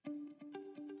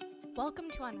Welcome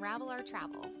to Unravel Our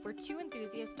Travel, where two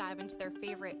enthusiasts dive into their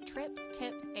favorite trips,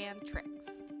 tips, and tricks.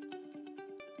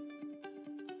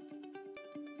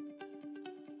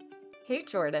 Hey,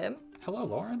 Jordan. Hello,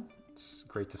 Lauren. It's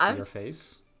great to see I'm your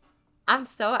face. I'm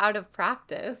so out of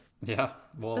practice. Yeah,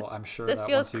 well, I'm sure This that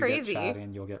feels once you crazy. get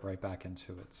chatting, you'll get right back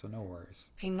into it, so no worries.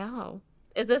 I know.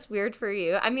 Is this weird for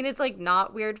you? I mean, it's like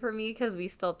not weird for me because we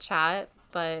still chat,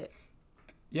 but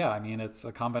Yeah, I mean, it's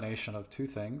a combination of two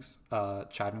things,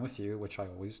 chatting with you, which I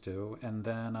always do, and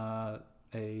then a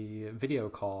video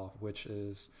call, which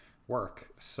is work.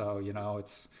 So,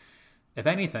 if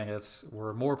anything,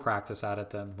 we're more practice at it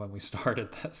than when we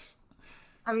started this.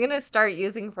 I'm gonna start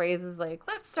using phrases like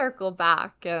 "let's circle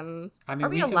back" and I "are mean,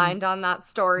 we we can, aligned on that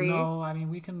story?" no, I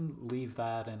mean, we can leave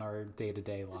that in our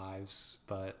day-to-day lives,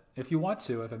 but if you want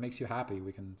to, if it makes you happy,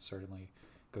 we can certainly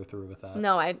go through with that.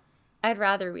 No, I'd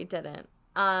rather we didn't.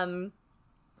 Um,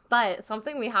 but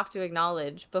something we have to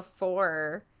acknowledge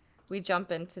before we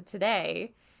jump into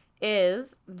today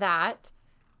is that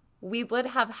we would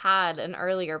have had an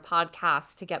earlier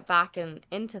podcast to get back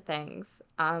into things,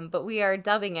 but we are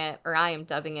dubbing it, or I am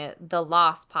dubbing it, the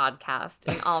Lost Podcast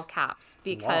in all caps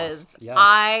because Lost, yes.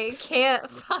 I can't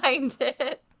find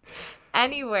it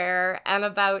anywhere. And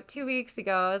about 2 weeks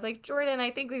ago, I was like, Jordan, I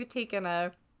think we've taken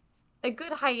a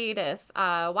good hiatus.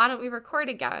 Why don't we record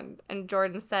again? And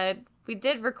Jordan said, we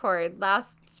did record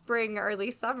last spring, early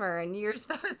summer, and you're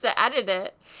supposed to edit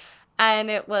it.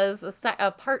 And it was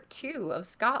a part two of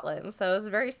Scotland. So it was a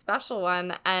very special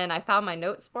one. And I found my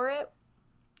notes for it.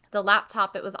 The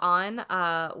laptop it was on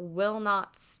will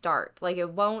not start. Like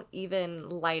it won't even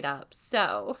light up.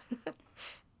 So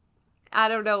I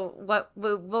don't know what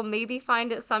we'll maybe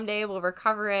find it someday. We'll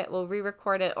recover it. We'll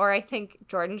re-record it. Or I think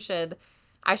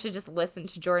I should just listen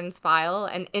to Jordan's file,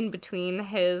 and in between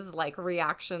his like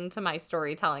reaction to my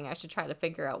storytelling, I should try to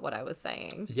figure out what I was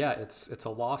saying. Yeah, it's a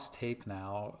lost tape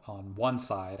now on one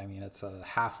side. I mean, it's a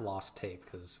half lost tape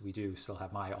because we do still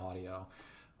have my audio.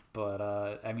 But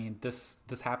I mean, this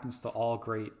happens to all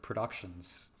great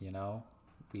productions, you know?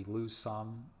 We lose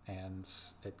some and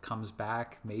it comes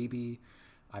back maybe.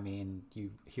 I mean,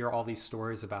 you hear all these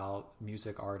stories about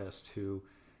music artists who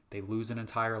they lose an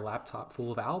entire laptop full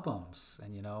of albums,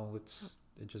 and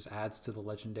it just adds to the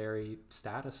legendary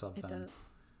status of It them. does.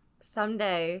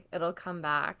 Someday it'll come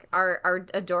back. Our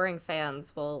adoring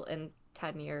fans will in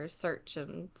 10 years search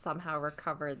and somehow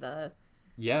recover the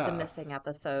Yeah, missing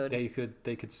episode. they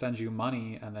could send you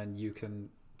money, and then you can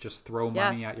just throw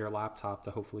money at Yes. your laptop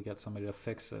to hopefully get somebody to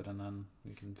fix it, and then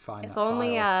you can find If that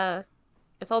only file.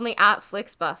 if only at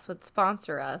Flixbus would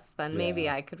sponsor us, then maybe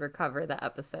Yeah, I could recover the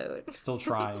episode. still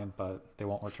trying, but they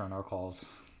won't return our calls.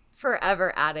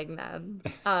 Forever adding them.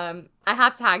 I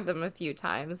have tagged them a few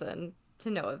times and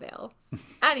to no avail.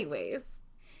 Anyways,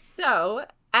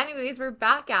 we're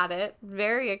back at it.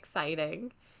 Very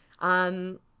exciting.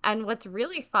 And what's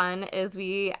really fun is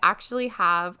we actually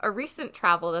have a recent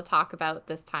travel to talk about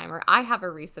this time, or I have a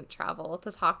recent travel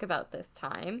to talk about this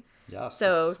time. Yes,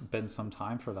 So, it's been some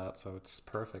time for that, so it's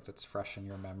perfect. It's fresh in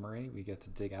your memory. We get to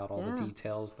dig out all the yeah.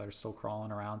 details that are still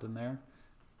crawling around in there.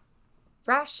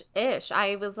 Fresh-ish.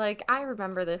 I was like, I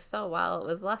remember this so well. It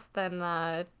was less than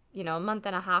a month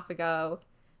and a half ago.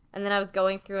 And then I was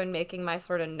going through and making my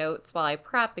sort of notes while I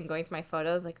prep and going through my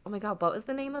photos like, "Oh my God, what was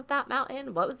the name of that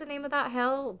mountain? What was the name of that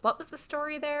hill? What was the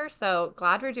story there?" So,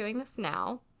 glad we're doing this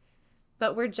now.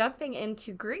 But we're jumping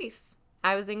into Greece.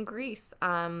 I was in Greece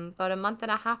about a month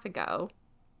and a half ago.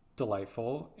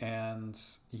 Delightful. And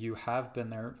you have been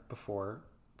there before,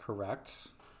 correct?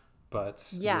 But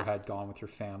you had Yes. gone with your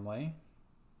family.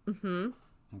 Mhm.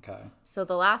 Okay. So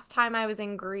the last time I was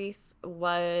in Greece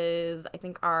was I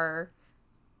think our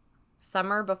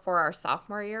summer before our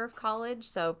sophomore year of college,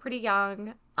 so pretty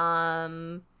young.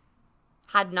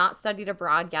 Had not studied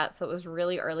abroad yet, so it was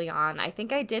really early on. I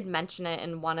think I did mention it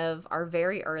in one of our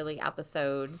very early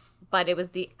episodes, but it was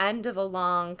the end of a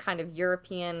long kind of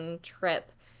European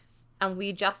trip, and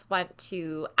we just went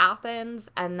to Athens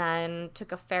and then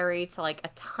took a ferry to like a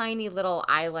tiny little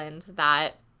island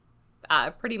that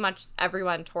pretty much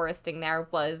everyone touristing there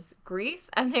was Greece,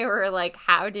 and they were like,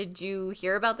 "How did you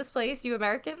hear about this place, you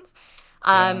Americans?"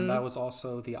 And that Um, was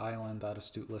also the island that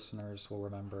astute listeners will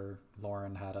remember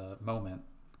Lauren had a moment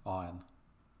on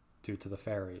due to the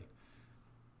ferry.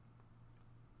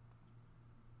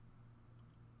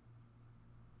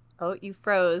 oh, you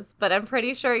froze, but I'm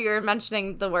pretty sure you're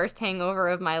mentioning the worst hangover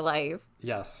of my life.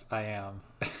 Yes, I am.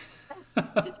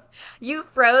 You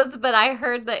froze, but I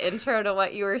heard the intro to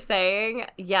what you were saying.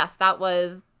 Yes, that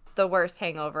was the worst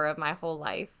hangover of my whole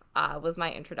life. Was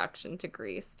my introduction to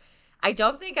Greece. I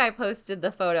don't think I posted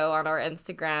the photo on our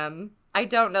Instagram I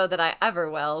don't know that I ever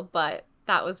will, but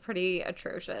that was pretty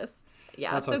atrocious.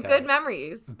 Yeah, That's so good okay.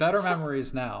 memories. Better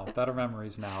memories now. Better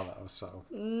memories now, though. So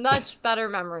Much better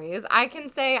memories. I can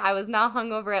say I was not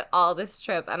hungover at all this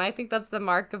trip, and I think that's the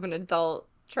mark of an adult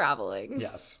traveling.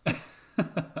 yes.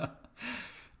 Every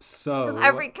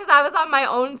So because I was on my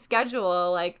own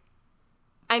schedule. Like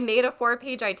I made a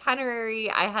 4-page itinerary.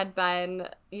 I had been,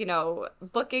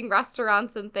 booking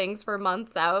restaurants and things for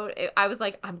months out. I was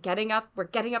like, I'm getting up. We're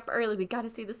getting up early. We got to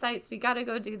see the sights. We got to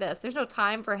go do this. There's no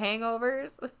time for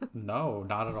hangovers. no,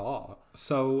 not at all.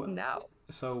 So No.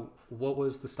 so what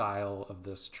was the style of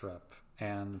this trip?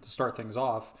 And to start things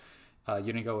off, you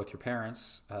didn't go with your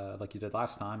parents like you did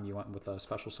last time. You went with a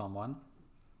special someone.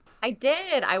 I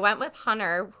did. I went with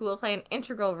Hunter, who will play an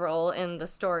integral role in the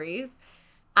stories.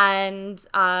 And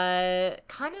kind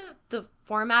of the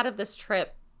format of this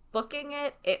trip, booking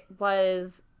it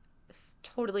was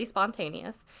totally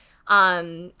spontaneous.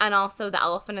 And also the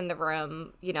elephant in the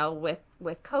room,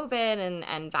 with COVID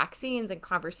and vaccines and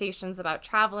conversations about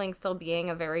traveling still being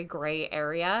a very gray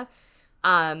area.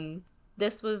 Um,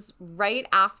 this was right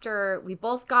after we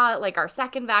both got like our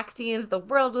second vaccines. The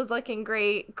world was looking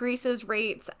great. Greece's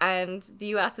rates and the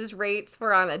US's rates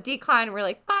were on a decline. We're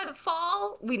like, by the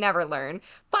fall, we never learn.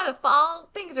 By the fall,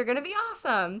 things are going to be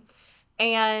awesome.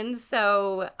 And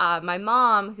so my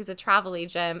mom, who's a travel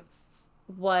agent,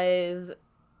 was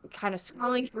kind of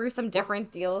scrolling through some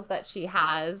different deals that she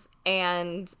has,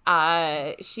 and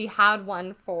she had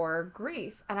one for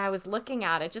Greece, and I was looking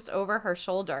at it just over her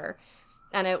shoulder,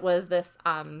 and it was this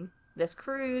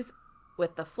cruise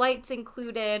with the flights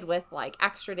included, with like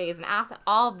extra days in Athens,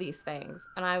 all of these things,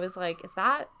 and I was like, is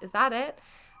that it?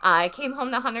 I came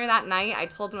home to Hunter that night. I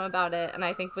told him about it, and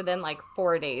I think within like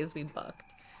 4 days we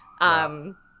booked. Wow.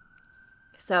 Um,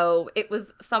 so it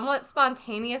was somewhat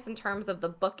spontaneous in terms of the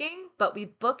booking, but we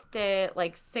booked it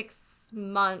like 6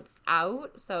 months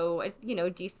out, so a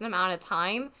decent amount of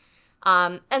time.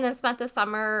 And then spent the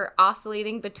summer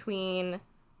oscillating between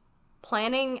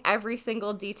planning every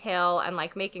single detail and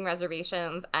like making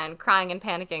reservations and crying and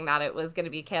panicking that it was going to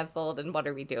be canceled and what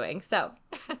are we doing. So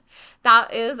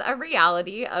that is a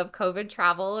reality of COVID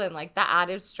travel and like the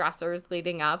added stressors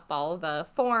leading up, all the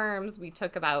forms. We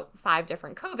took about 5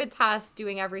 different COVID tests,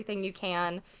 doing everything you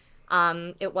can.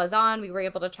 We were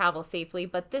able to travel safely,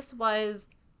 but this was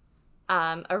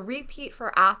a repeat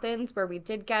for Athens, where we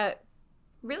did get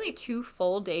really 2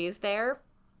 full days there.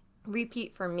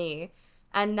 Repeat for me.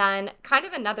 And then kind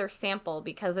of another sample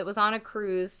because it was on a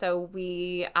cruise. So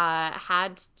we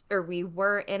we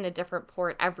were in a different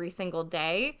port every single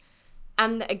day.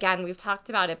 And again, we've talked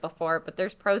about it before, but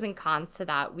there's pros and cons to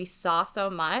that. We saw so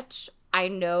much. I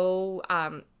know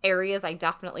areas I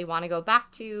definitely want to go back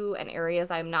to and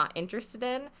areas I'm not interested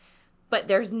in. But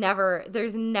there's never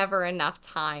enough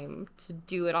time to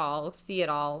do it all, see it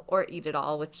all, or eat it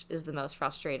all, which is the most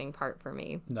frustrating part for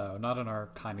me. No, not in our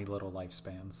tiny little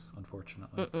lifespans,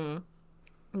 unfortunately. Mm-mm.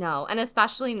 No, and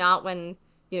especially not when,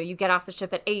 you get off the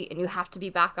ship at 8 and you have to be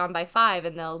back on by 5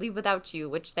 and they'll leave without you,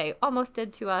 which they almost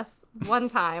did to us one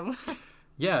time.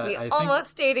 Yeah, We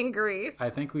almost stayed in Greece. I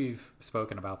think we've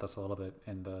spoken about this a little bit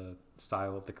in the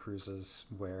style of the cruises,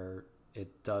 where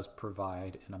it does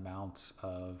provide an amount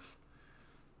of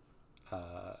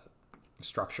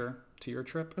structure to your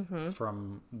trip,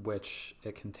 from which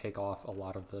it can take off a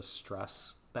lot of the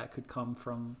stress that could come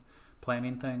from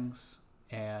planning things.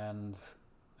 And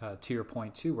to your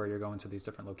point too, where you're going to these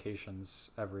different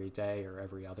locations every day or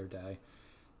every other day,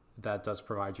 that does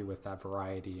provide you with that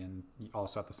variety. And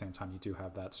also at the same time, you do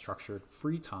have that structured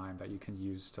free time that you can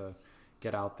use to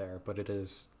get out there. But it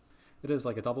is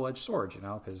like a double-edged sword,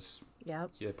 because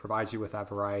Yep. it provides you with that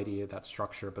variety, that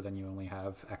structure, but then you only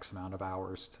have X amount of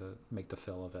hours to make the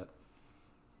fill of it.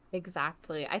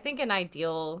 Exactly. I think an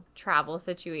ideal travel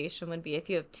situation would be if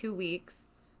you have 2 weeks.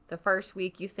 The first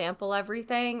week you sample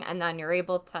everything, and then you're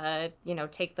able to,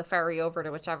 take the ferry over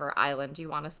to whichever island you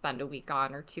want to spend a week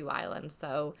on, or 2 islands.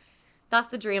 So that's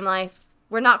the dream life.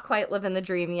 We're not quite living the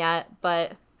dream yet,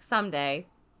 but someday.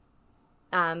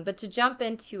 But to jump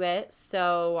into it,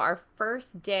 so our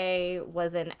first day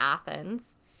was in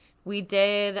Athens. We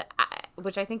did,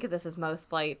 which I think this is most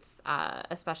flights,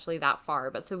 especially that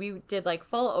far. But so we did like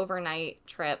full overnight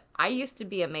trip. I used to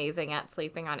be amazing at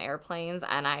sleeping on airplanes,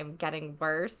 and I'm getting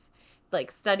worse. Like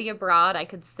study abroad, I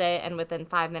could sit and within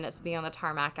 5 minutes of being on the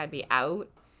tarmac, I'd be out.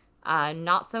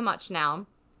 Not so much now.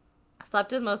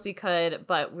 Slept as most we could,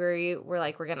 but we're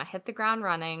like, we're gonna hit the ground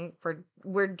running.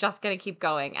 We're just gonna keep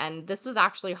going. And this was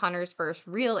actually Hunter's first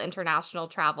real international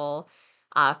travel,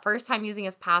 first time using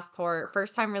his passport,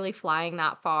 first time really flying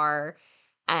that far.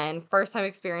 and first time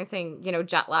experiencing,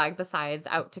 jet lag besides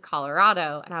out to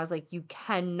Colorado. And I was like, you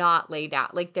cannot lay down.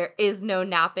 Like, there is no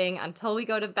napping until we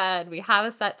go to bed. We have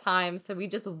a set time. So we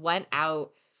just went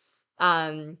out.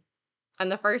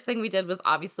 And the first thing we did was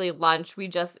obviously lunch. We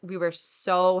were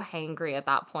so hangry at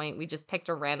that point. We just picked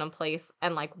a random place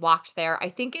and like walked there. I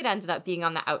think it ended up being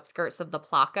on the outskirts of the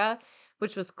Plaka,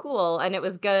 which was cool. And it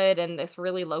was good. And this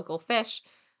really local fish.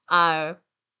 But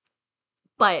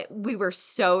we were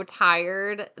so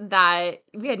tired that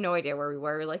we had no idea where we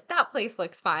were. We were like, that place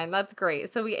looks fine. That's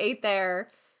great. So we ate there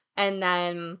and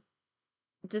then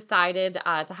decided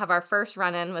to have our first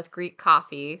run-in with Greek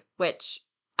coffee, which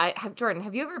Jordan,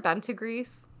 have you ever been to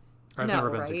Greece? I've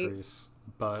never been to Greece,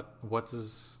 but what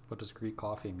does Greek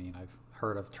coffee mean? I've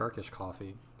heard of Turkish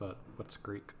coffee, but what's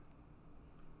Greek?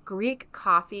 Greek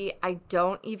coffee, I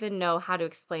don't even know how to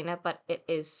explain it, but it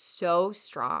is so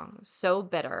strong, so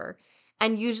bitter.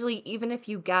 And usually, even if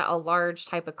you get a large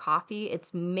type of coffee,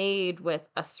 it's made with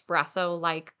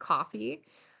espresso-like coffee,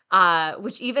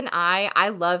 which even I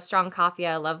love strong coffee.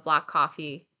 I love black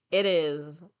coffee. It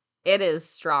is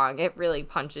strong. It really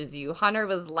punches you. Hunter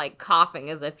was like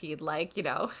coughing as if he'd like,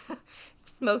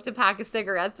 smoked a pack of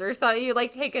cigarettes or something. You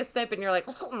like take a sip and you're like,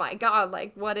 oh my God,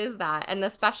 like what is that? And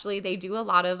especially they do a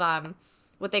lot of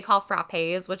what they call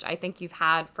frappes, which I think you've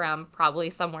had from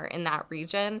probably somewhere in that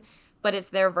region. But it's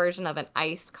their version of an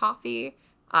iced coffee.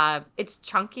 It's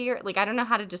chunkier. Like, I don't know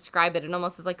how to describe it. It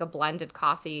almost is like a blended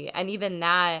coffee. And even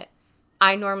that,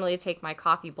 I normally take my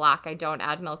coffee black. I don't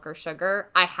add milk or sugar.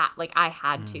 I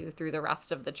had to through the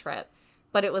rest of the trip.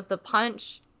 But it was the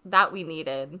punch that we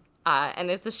needed. And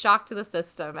it's a shock to the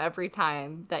system every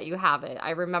time that you have it.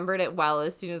 I remembered it well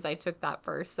as soon as I took that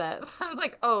first sip. I'm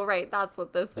like, oh, right, that's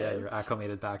what this is. Yeah, you're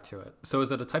acclimated back to it. So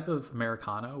is it a type of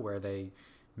Americano where they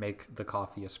make the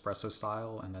coffee espresso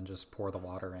style and then just pour the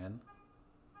water in?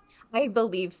 I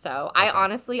believe so.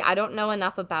 Okay. I don't know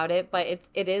enough about it, but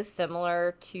it is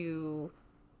similar to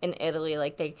in Italy.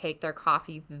 Like they take their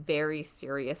coffee very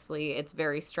seriously. It's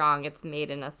very strong. It's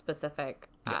made in a specific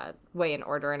way and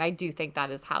order, and I do think that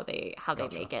is how they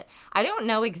make it. I don't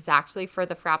know exactly for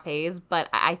the frappes, but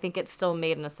I think it's still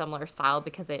made in a similar style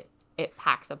because it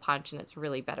packs a punch and it's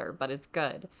really bitter, but it's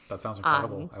good. That sounds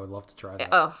incredible. I would love to try that.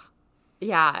 Oh.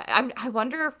 Yeah, I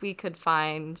wonder if we could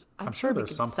find. I'm sure we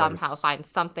could somehow find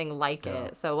something like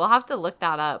it. So we'll have to look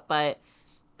that up. But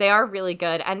they are really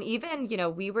good. And even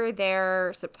we were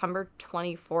there September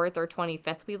 24th or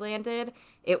 25th. We landed.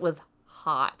 It was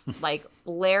hot, like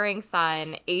blaring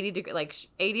sun, 80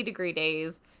 degree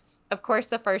days. Of course,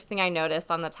 the first thing I noticed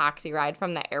on the taxi ride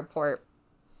from the airport,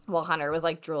 well, Hunter was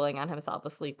like drooling on himself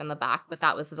asleep in the back, but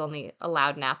that was his only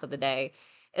allowed nap of the day.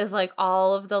 Is like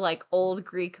all of the like old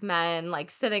Greek men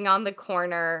like sitting on the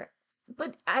corner,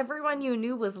 but everyone you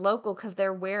knew was local because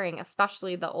they're wearing,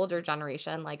 especially the older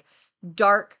generation, like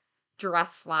dark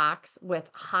dress slacks with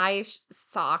high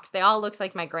socks. They all looked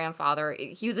like my grandfather.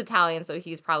 He was Italian, so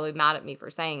he's probably mad at me for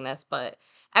saying this, but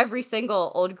every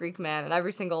single old Greek man and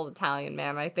every single old Italian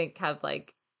man, I think, have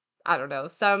like, I don't know,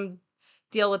 some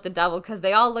deal with the devil because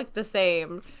they all look the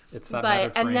same. It's that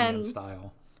Mediterranean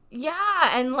style.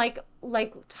 Yeah, and like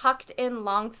tucked in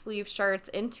long sleeve shirts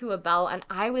into a belt, and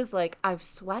I was like, I'm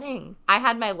sweating. I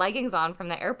had my leggings on from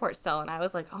the airport still, and I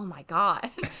was like, oh my God.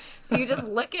 So you just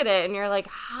look at it and you're like,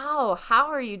 how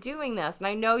are you doing this? And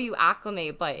I know you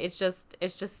acclimate, but it's just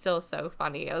still so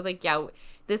funny. I was like, yeah,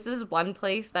 this is one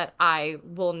place that I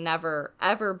will never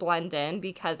ever blend in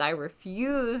because I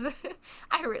refuse.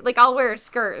 I'll wear a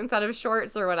skirt instead of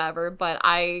shorts or whatever, but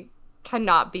I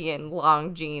cannot be in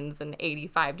long jeans and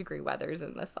 85 degree weathers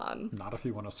in the sun. Not if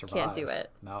you want to survive. Can't do it.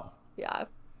 No. Yeah.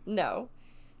 No.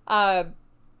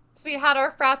 So we had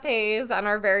our frappes and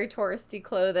our very touristy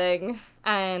clothing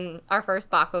and our first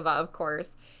baklava, of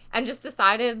course, and just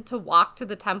decided to walk to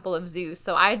the Temple of Zeus.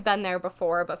 So I had been there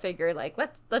before, but figured like,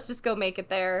 let's just go make it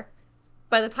there.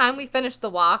 By the time we finished the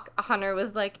walk, Hunter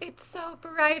was like, it's so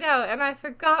bright out, and I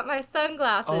forgot my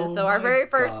sunglasses. Oh, so our very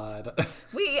first,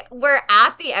 we were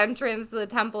at the entrance to the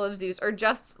Temple of Zeus, or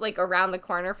just like around the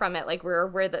corner from it, like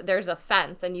where there's a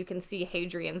fence, and you can see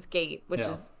Hadrian's Gate, which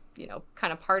is,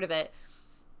 kind of part of it.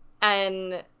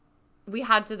 And we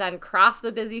had to then cross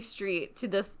the busy street to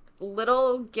this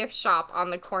little gift shop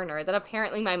on the corner that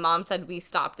apparently my mom said we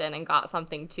stopped in and got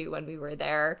something too when we were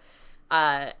there.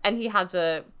 And he had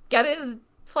to get his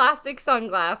plastic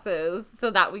sunglasses so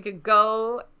that we could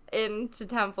go into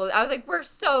temple. I was like, we're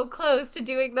so close to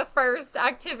doing the first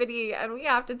activity and we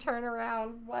have to turn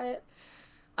around. What?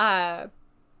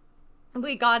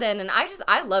 We got in and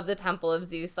I love the Temple of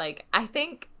Zeus. Like, I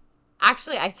think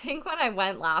when I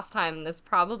went last time, this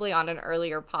probably on an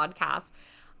earlier podcast,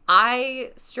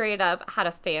 I straight up had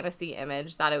a fantasy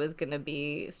image that it was going to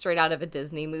be straight out of a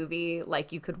Disney movie.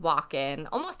 Like you could walk in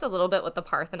almost a little bit what the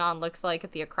Parthenon looks like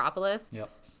at the Acropolis. Yep.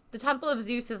 The Temple of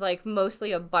Zeus is like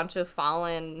mostly a bunch of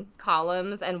fallen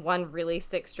columns and one really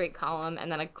sick straight column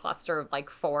and then a cluster of like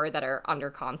 4 that are under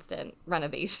constant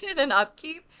renovation and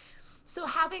upkeep. So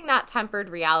having that tempered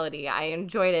reality, I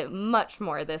enjoyed it much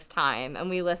more this time. And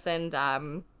we listened,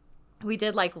 we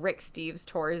did like Rick Steves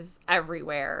tours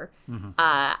everywhere. Mm-hmm.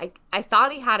 I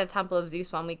thought he had a Temple of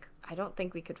Zeus one. I don't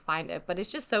think we could find it, but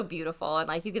it's just so beautiful. And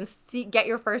like you can get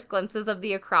your first glimpses of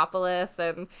the Acropolis.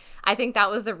 And I think that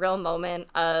was the real moment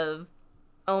of,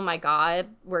 oh my God,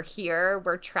 we're here,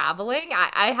 we're traveling.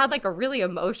 I had like a really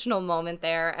emotional moment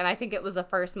there. And I think it was the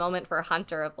first moment for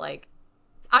Hunter of like,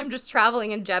 I'm just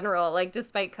traveling in general, like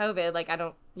despite COVID, like I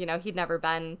don't, he'd never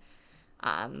been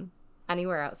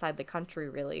anywhere outside the country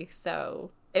really.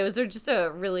 So it was just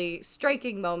a really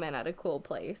striking moment at a cool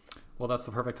place. Well, that's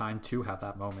the perfect time to have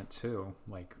that moment too.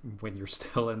 Like when you're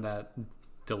still in that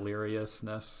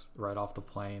deliriousness right off the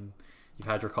plane, you've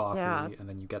had your coffee, and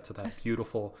then you get to that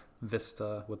beautiful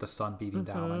vista with the sun beating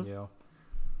down on you.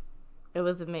 It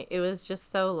was amazing. It was just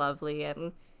so lovely.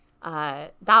 And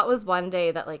that was one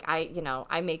day that like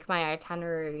I make my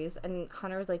itineraries and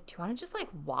Hunter was like, do you want to just like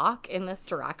walk in this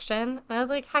direction? And I was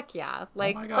like, heck yeah,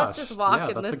 like let's just walk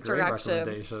in this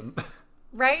direction.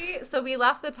 Right? So we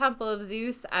left the Temple of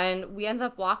Zeus and we ended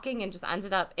up walking and just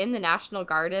ended up in the National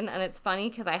Garden. And it's funny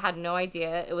because I had no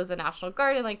idea it was the National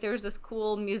Garden. Like there was this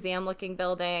cool museum looking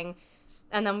building.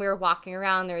 And then we were walking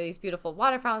around. There were these beautiful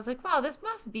waterfalls. I was like, wow, this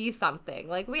must be something.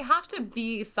 Like, we have to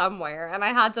be somewhere. And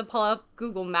I had to pull up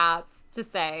Google Maps to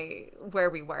say where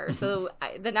we were. So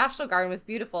the National Garden was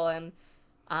beautiful. And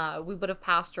we would have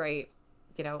passed right,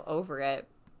 over it.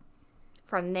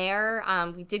 From there,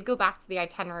 we did go back to the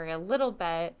itinerary a little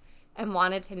bit and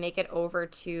wanted to make it over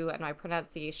to, and my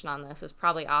pronunciation on this is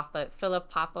probably off, but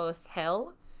Philippopos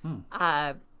Hill.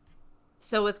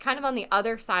 So it's kind of on the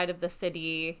other side of the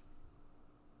city.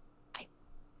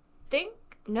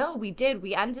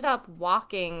 We ended up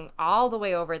walking all the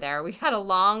way over there. We had a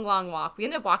long walk. We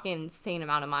ended up walking an insane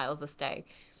amount of miles this day.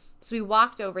 So we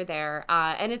walked over there,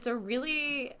 and it's a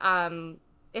really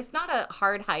it's not a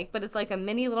hard hike, but it's like a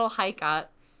mini little hike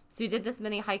up. So we did this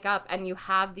mini hike up, and you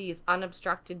have these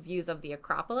unobstructed views of the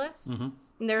Acropolis.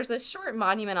 And there's a short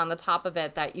monument on the top of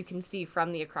it that you can see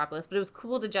from the Acropolis, but it was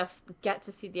cool to just get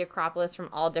to see the Acropolis from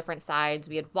all different sides.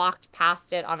 We had walked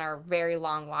past it on our very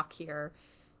long walk here.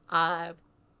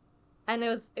 And it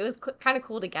was kind of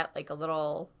cool to get like a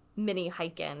little mini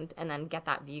hike in and then get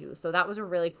that view. So that was a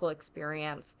really cool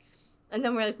experience. And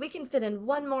then we're like, we can fit in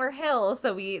one more hill.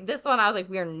 So this one I was like,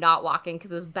 we are not walking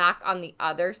because it was back on the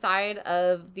other side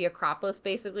of the Acropolis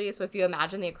basically. So if you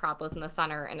imagine the Acropolis in the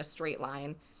center in a straight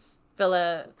line,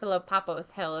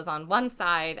 Philippopos Hill is on one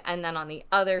side, and then on the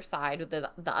other side,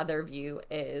 the other view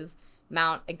is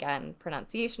Mount, again,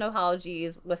 pronunciation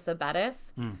apologies,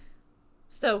 Lysibetis.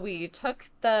 So we took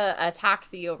a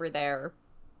taxi over there,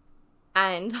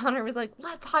 and Hunter was like,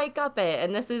 let's hike up it.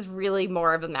 And this is really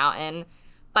more of a mountain.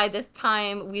 By this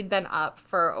time, we'd been up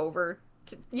for over,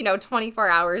 24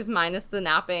 hours minus the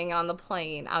napping on the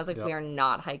plane. I was like, We are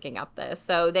not hiking up this.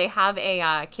 So they have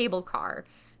a cable car.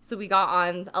 So we got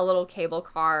on a little cable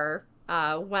car,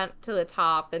 went to the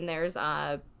top, and there's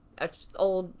a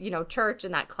old, church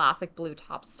in that classic blue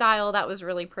top style that was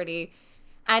really pretty.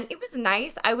 And it was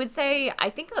nice. I would say, I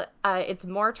think it's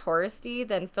more touristy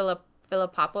than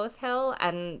Philippopos Hill,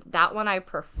 and that one I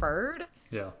preferred.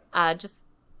 Yeah. Just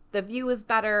the view was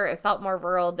better. It felt more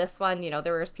rural. This one,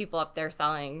 there was people up there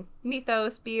selling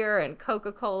Mythos beer and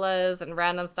Coca-Colas and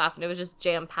random stuff, and it was just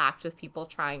jam-packed with people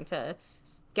trying to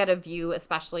get a view,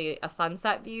 especially a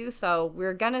sunset view. So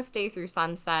we're going to stay through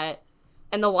sunset.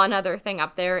 And the one other thing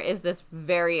up there is this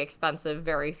very expensive,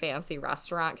 very fancy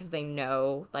restaurant because they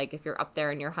know, like, if you're up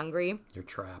there and you're hungry, you're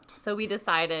trapped. So we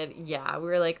decided, we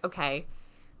were like, okay,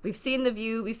 we've seen the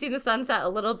view, we've seen the sunset a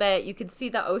little bit. You could see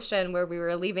the ocean where we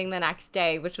were leaving the next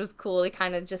day, which was cool to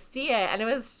kind of just see it. And it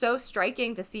was so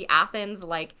striking to see Athens,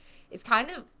 like, it's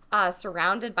kind of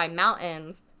surrounded by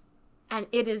mountains. And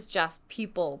it is just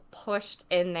people pushed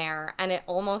in there, and it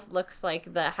almost looks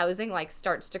like the housing like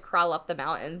starts to crawl up the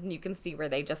mountains, and you can see where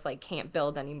they just like can't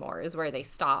build anymore is where they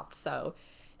stopped. So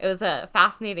it was a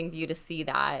fascinating view to see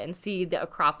that and see the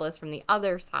Acropolis from the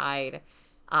other side.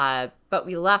 But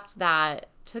we left that,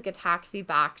 took a taxi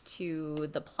back to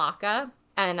the Plaka,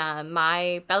 and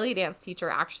my belly dance teacher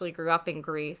actually grew up in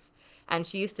Greece, and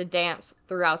she used to dance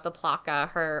throughout the Plaka.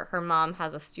 Her mom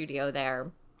has a studio there.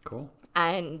 Cool.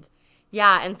 And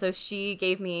Yeah, and so she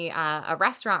gave me a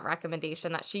restaurant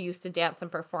recommendation that she used to dance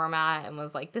and perform at and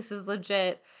was like, this is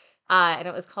legit. And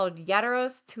it was called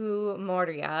Yeros to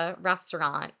Moria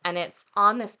restaurant. And it's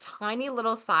on this tiny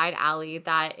little side alley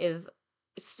that is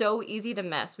so easy to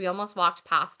miss. We almost walked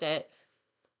past it.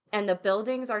 And the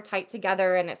buildings are tight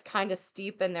together and it's kind of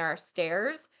steep and there are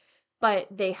stairs, but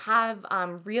they have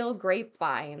real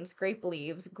grapevines, grape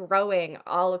leaves growing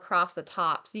all across the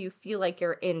top. So you feel like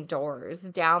you're indoors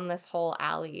down this whole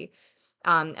alley.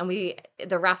 And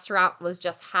the restaurant was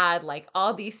just had like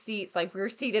all these seats, like we were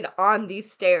seated on these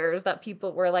stairs that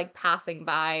people were like passing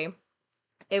by.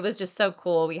 It was just so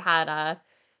cool. We had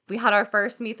our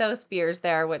first Mythos beers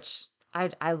there, which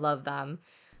I love them.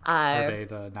 Are Uh, they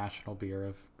the national beer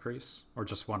of Greece, or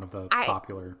just one of the I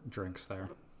popular drinks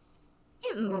there?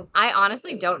 I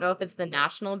honestly don't know if it's the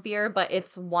national beer, but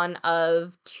it's one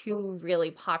of two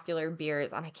really popular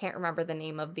beers, and I can't remember the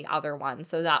name of the other one.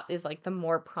 So that is like the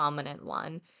more prominent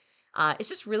one. It's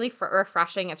just really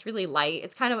refreshing. It's really light.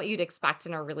 It's kind of what you'd expect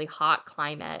in a really hot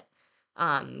climate.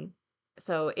 Um,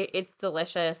 so it's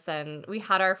delicious. And we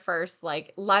had our first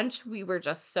like lunch. We were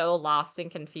just so lost and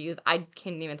confused. I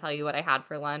can't even tell you what I had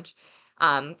for lunch.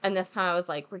 And this time I was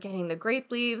like, we're getting the grape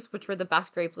leaves, which were the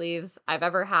best grape leaves I've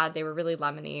ever had. They were really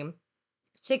lemony.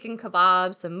 Chicken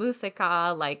kebabs, some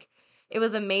moussaka, like it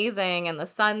was amazing. And the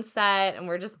sunset, and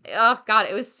we're just, oh God,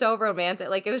 it was so romantic.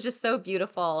 Like it was just so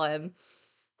beautiful. And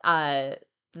uh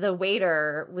the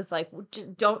waiter was like,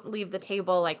 Just don't leave the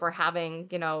table, like we're having,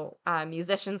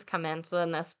 musicians come in." So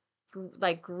then this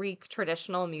like Greek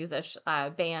traditional music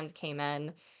band came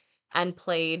in and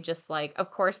played just like,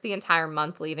 of course, the entire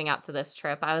month leading up to this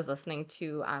trip I was listening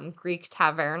to Greek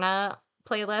Taverna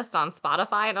playlist on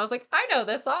Spotify, and I was like, I know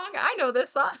this song,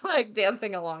 like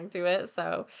dancing along to it.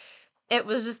 So it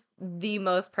was just the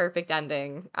most perfect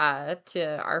ending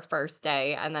to our first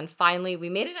day. And then finally, we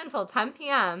made it until 10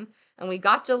 p.m. and we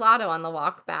got gelato on the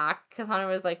walk back because Hunter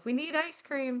was like, we need ice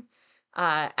cream.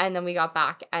 And then we got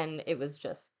back and it was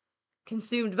just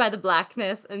consumed by the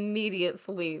blackness, immediate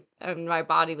sleep. And my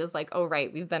body was like, oh,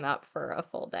 right, we've been up for a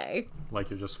full day. Like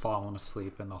you're just falling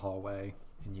asleep in the hallway,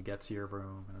 and you get to your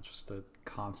room, and it's just a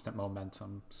constant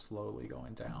momentum slowly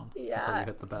going down until you Yeah.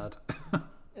 hit the bed.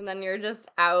 And then you're just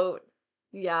out.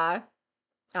 Yeah.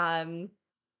 Um,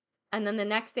 And then the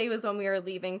next day was when we were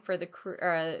leaving for the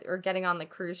or getting on the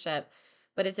cruise ship,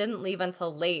 but it didn't leave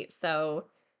until late. So,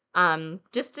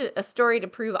 just a story to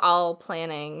prove all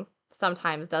planning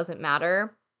sometimes doesn't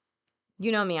matter.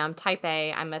 You know me, I'm type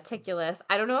A, I'm meticulous.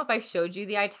 I don't know if I showed you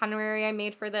the itinerary I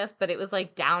made for this, but it was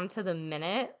like down to the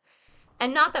minute.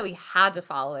 And not that we had to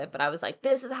follow it, but I was like,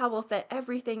 this is how we'll fit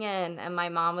everything in. And my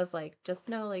mom was like, just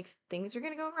know like things are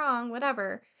going to go wrong,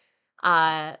 whatever.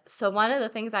 So one of the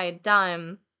things I had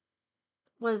done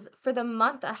was for the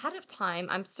month ahead of time,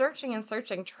 I'm searching and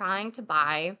searching, trying to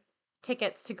buy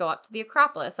tickets to go up to the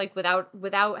Acropolis, like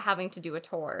without having to do a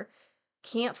tour.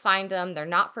 Can't find them. They're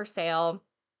not for sale.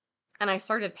 And I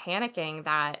started panicking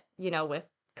that, with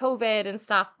COVID and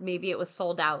stuff, maybe it was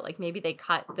sold out. Like maybe they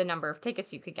cut the number of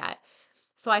tickets you could get.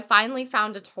 So I finally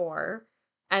found a tour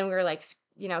and we were like,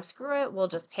 screw it. We'll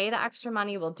just pay the extra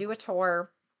money. We'll do a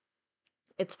tour.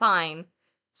 It's fine.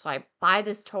 So I buy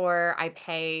this tour. I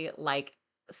pay like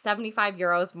 75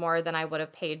 euros more than I would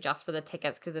have paid just for the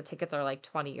tickets because the tickets are like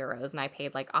 20 euros. And I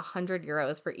paid like 100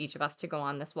 euros for each of us to go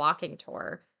on this walking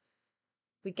tour.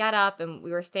 We get up and we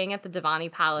were staying at the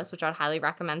Divani Palace, which I'd highly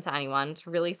recommend to anyone. It's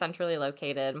really centrally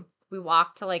located. We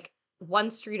walk to like one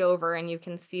street over and you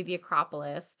can see the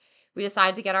Acropolis. We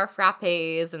decide to get our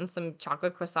frappes and some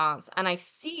chocolate croissants. And I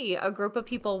see a group of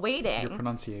people Your waiting.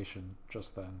 pronunciation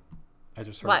just then. I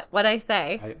just heard. What'd I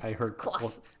say? I heard.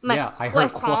 My Yeah, I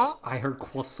heard croissant. I heard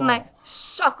croissant. My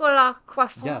chocolat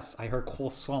croissant. Yes, I heard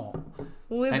croissant.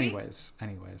 Oui, oui. Anyways,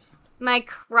 My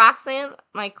croissant.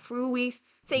 My croissant.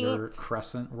 your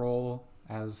crescent roll,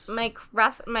 as My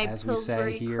as we say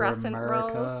Pillsbury here in crescent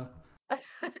America.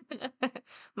 rolls.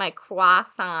 My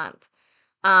croissant.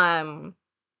 Um,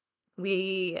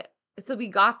 we so we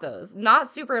got those. Not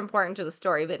super important to the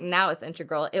story, but now it's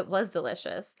integral. It was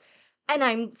delicious. And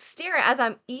I'm staring as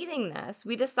I'm eating this.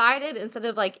 We decided instead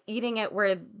of like eating it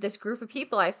where this group of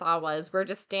people I saw was, we're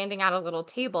just standing at a little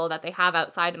table that they have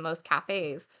outside of most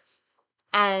cafes.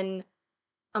 And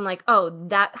I'm like, oh,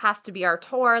 that has to be our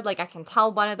tour. Like, I can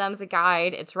tell one of them's a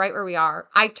guide. It's right where we are.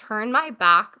 I turn my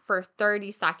back for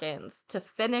 30 seconds to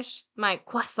finish my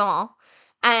croissant.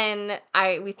 And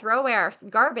we throw away our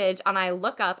garbage and I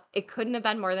look up. It couldn't have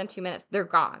been more than 2 minutes. They're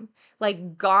gone.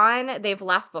 Like, gone. They've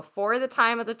left before the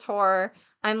time of the tour.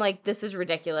 I'm like, this is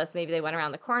ridiculous. Maybe they went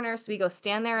around the corner. So we go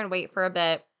stand there and wait for a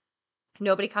bit.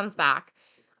 Nobody comes back.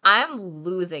 I'm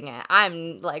losing it.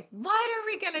 I'm like, what are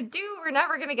we gonna do? We're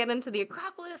never gonna get into the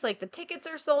Acropolis. Like the tickets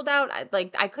are sold out.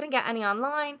 I couldn't get any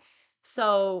online.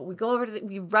 So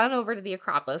we run over to the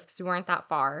Acropolis because we weren't that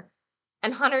far.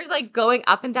 And Hunter's like going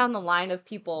up and down the line of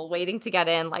people waiting to get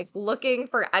in, like looking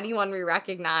for anyone we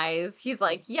recognize. He's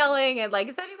like yelling and like,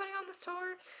 is anybody on this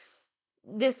tour?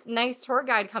 This nice tour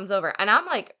guide comes over and I'm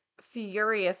like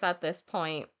furious at this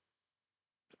point.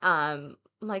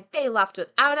 Like they left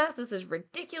without us. This is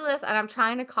ridiculous. And I'm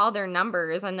trying to call their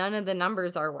numbers and none of the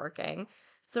numbers are working.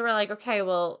 So we're like, okay,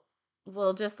 well,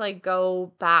 we'll just like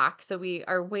go back. So we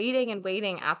are waiting and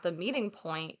waiting at the meeting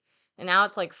point. And now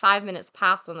it's like 5 minutes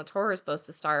past when the tour is supposed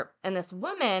to start. And this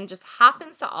woman just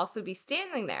happens to also be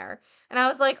standing there. And I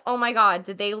was like, oh my God,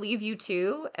 did they leave you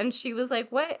too? And she was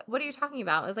like, what are you talking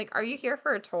about? I was like, are you here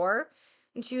for a tour?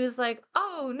 And she was like,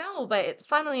 oh, no, but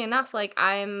funnily enough, like,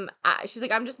 she's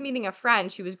like, I'm just meeting a friend.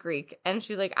 She was Greek. And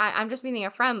she was like, I'm just meeting a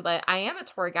friend, but I am a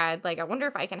tour guide. Like, I wonder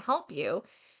if I can help you.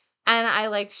 And I,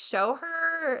 like, show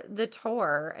her the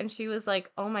tour. And she was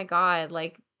like, oh, my God,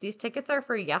 like, these tickets are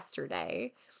for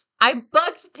yesterday. I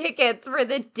booked tickets for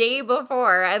the day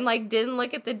before and, like, didn't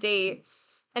look at the date.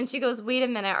 And she goes, wait a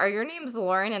minute, are your names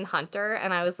Lauren and Hunter?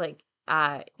 And I was like,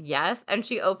 yes. And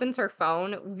she opens her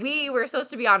phone. We were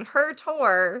supposed to be on her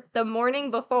tour the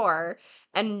morning before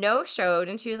and no showed.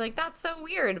 And she was like, that's so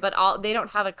weird, but they don't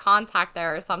have a contact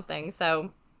there or something.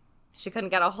 So she couldn't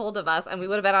get a hold of us and we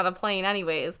would have been on a plane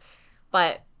anyways.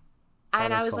 But,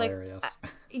 and I was hilarious.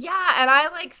 Like, yeah. And I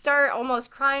like start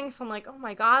almost crying. So I'm like, oh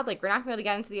my God, like we're not gonna be able to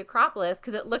get into the Acropolis.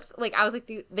 Cause it looked like, I was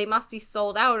like, they must be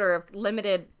sold out or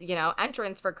limited,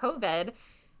 entrance for COVID.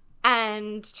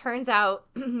 And turns out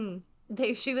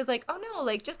she was like, oh no,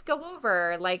 like just go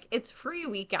over, like it's free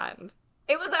weekend.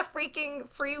 It was a freaking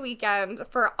free weekend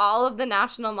for all of the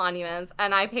national monuments,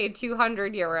 and I paid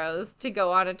 200 euros to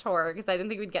go on a tour because I didn't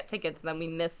think we'd get tickets, and then we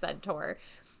missed said tour.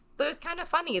 But it was kind of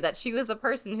funny that she was the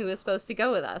person who was supposed to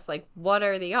go with us. Like, what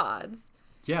are the odds?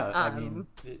 Yeah, I mean,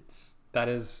 that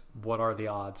is what are the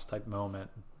odds type moment.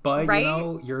 But,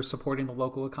 right? You're supporting the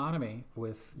local economy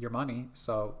with your money,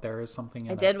 so there is something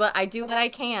in I do what I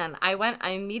can.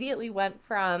 I immediately went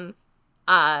from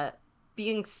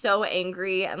being so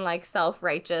angry and, like,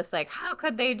 self-righteous, like, how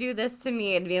could they do this to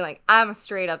me? And being like, I'm a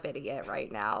straight-up idiot right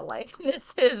now. Like,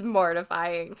 this is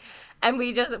mortifying. And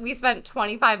we spent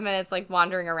 25 minutes, like,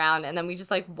 wandering around, and then we just,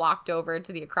 like, walked over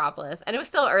to the Acropolis. And it was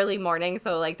still early morning,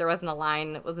 so, like, there wasn't a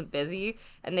line. It wasn't busy.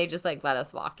 And they just, like, let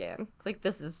us walk in. It's like,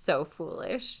 this is so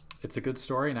foolish. It's a good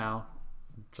story now.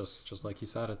 Just like you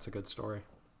said, it's a good story.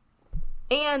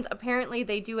 And apparently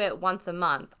they do it once a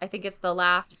month. I think it's the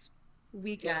last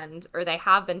weekend, or they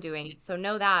have been doing it. So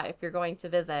know that if you're going to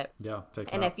visit. Yeah,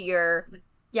 and if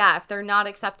they're not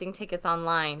accepting tickets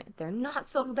online, they're not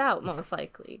sold out most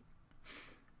likely.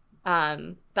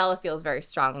 Bella feels very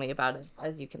strongly about it,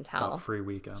 as you can tell. About free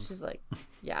weekend. She's like,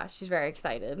 yeah, she's very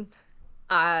excited.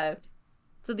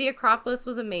 So the Acropolis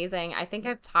was amazing. I think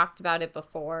I've talked about it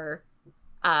before.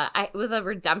 It was a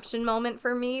redemption moment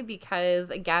for me because,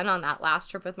 again, on that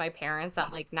last trip with my parents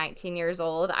at like 19 years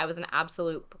old, I was an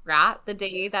absolute brat the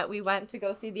day that we went to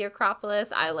go see the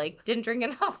Acropolis. I like didn't drink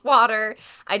enough water.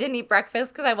 I didn't eat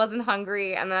breakfast because I wasn't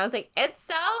hungry. And then I was like, it's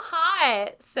so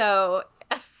hot. So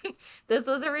this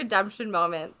was a redemption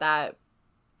moment that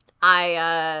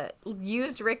I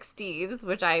used Rick Steves,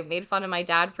 which I made fun of my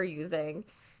dad for using.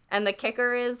 And the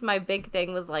kicker is, my big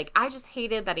thing was, like, I just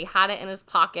hated that he had it in his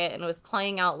pocket and it was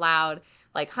playing out loud.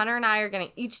 Like, Hunter and I are going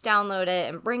to each download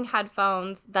it and bring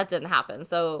headphones. That didn't happen.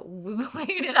 So we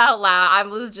played it out loud. I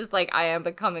was just like, I am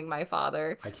becoming my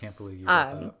father. I can't believe you did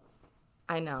that.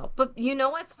 I know. But you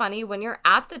know what's funny? When you're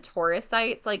at the tourist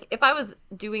sites, like, if I was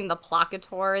doing the Plaka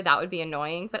tour, that would be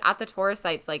annoying. But at the tourist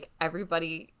sites, like,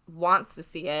 everybody wants to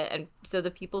see it. And so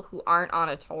the people who aren't on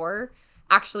a tour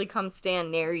actually come stand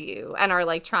near you and are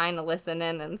like trying to listen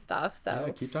in and stuff. So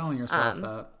yeah, keep telling yourself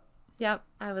that. Yep,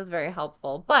 I was very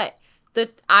helpful. But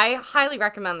I highly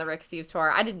recommend the Rick Steves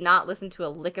tour. I did not listen to a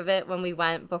lick of it when we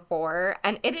went before,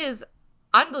 and it is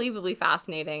unbelievably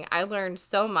fascinating. I learned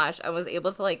so much. I was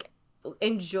able to like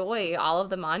enjoy all of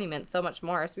the monuments so much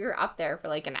more. So we were up there for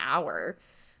like an hour.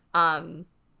 And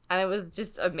it was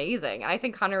just amazing. And I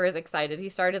think Hunter was excited. He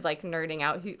started like nerding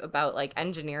out about like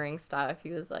engineering stuff.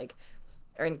 He was like,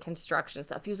 or in construction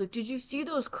stuff. He was like, did you see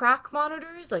those crack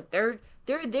monitors? Like they're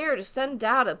there to send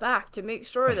data back to make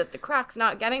sure that the crack's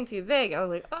not getting too big. I was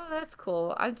like, oh, that's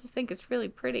cool. I just think it's really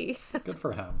pretty. Good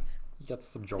for him. He gets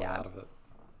some joy out of it.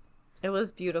 It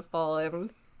was beautiful.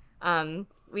 And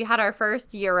we had our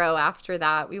first Euro after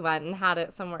that. We went and had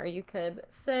it somewhere you could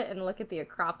sit and look at the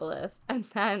Acropolis. And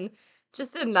then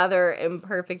just another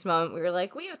imperfect moment. We were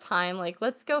like, we have time. Like,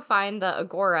 let's go find the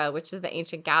Agora, which is the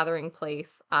ancient gathering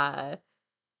place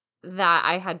that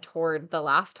I had toured the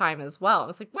last time as well. I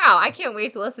was like, wow, I can't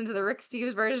wait to listen to the Rick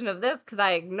Steves version of this because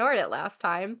I ignored it last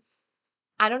time.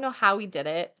 I don't know how we did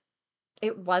it.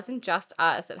 It wasn't just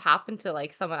us. It happened to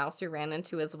like someone else we ran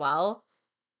into as well.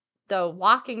 The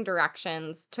walking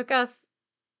directions took us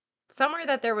somewhere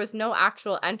that there was no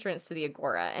actual entrance to the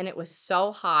Agora, and it was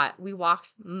so hot. We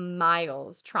walked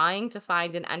miles trying to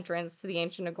find an entrance to the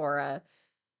ancient Agora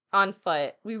on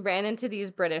foot. We ran into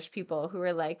these British people who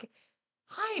were like,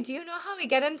 hi, do you know how we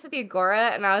get into the Agora?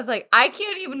 And I was like, I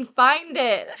can't even find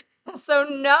it. So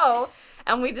no.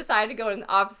 And we decided to go in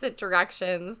opposite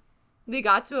directions. We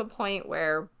got to a point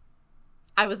where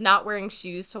I was not wearing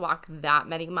shoes to walk that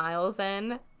many miles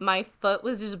in. My foot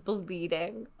was just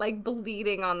bleeding, like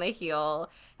bleeding on the heel.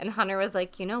 And Hunter was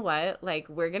like, you know what? Like,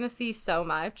 we're going to see so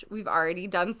much. We've already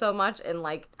done so much in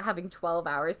like having 12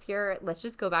 hours here. Let's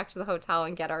just go back to the hotel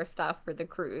and get our stuff for the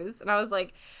cruise. And I was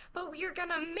like, but we're going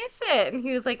to miss it. And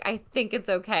he was like, I think it's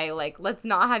okay. Like, let's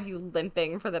not have you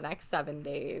limping for the next 7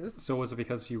 days. So was it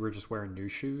because you were just wearing new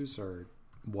shoes, or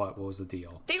what was the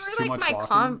deal? They Just were too like much my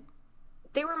walking?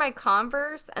 they were my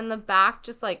Converse, and the back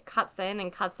just like cuts in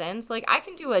and cuts in. So like I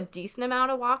can do a decent amount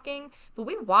of walking, but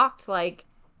we walked like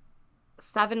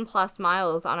 7+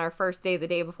 miles on our first day, the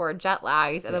day before jet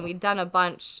lags, and then Yeah. we'd done a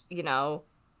bunch, you know,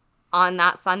 on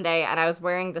that Sunday, and I was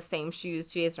wearing the same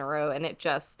shoes 2 days in a row, and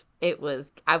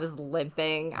I was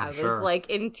limping. I I'm was sure. like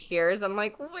in tears. I'm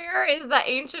like, where is the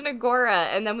ancient Agora?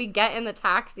 And then we get in the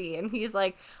taxi, and he's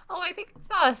like, oh, I think I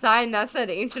saw a sign that said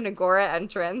ancient Agora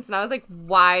entrance. And I was like,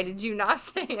 why did you not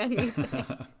say anything?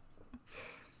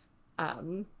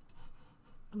 um,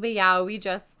 but yeah, we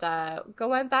just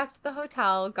went back to the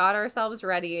hotel, got ourselves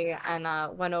ready,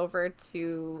 and went over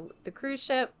to the cruise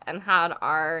ship and had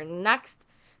our next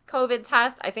COVID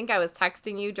test. I think I was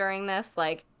texting you during this,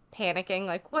 like panicking,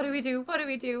 like, what do we do? What do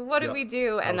we do? What do Yep. we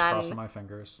do? I And was crossing then, my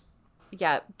fingers.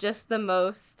 yeah, just the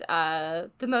most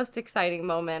exciting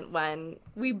moment when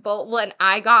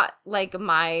I got like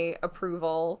my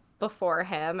approval before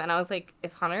him, and I was like,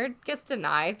 if Hunter gets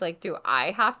denied, like, do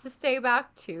I have to stay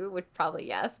back too? Which probably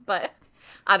yes, but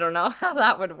I don't know how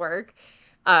that would work.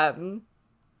 Um,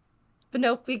 but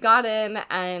nope, we got in,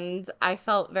 and I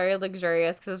felt very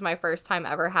luxurious because it was my first time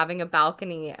ever having a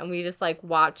balcony, and we just like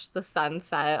watched the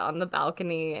sunset on the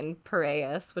balcony in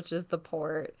Piraeus, which is the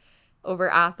port over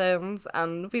Athens.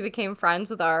 And we became friends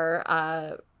with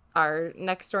our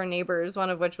next door neighbors, one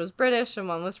of which was British and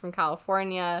one was from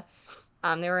California.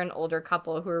 They were an older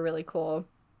couple who were really cool.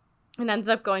 And ended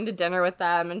up going to dinner with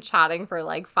them and chatting for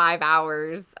like 5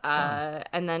 hours. Fun.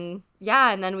 And then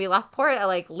we left port at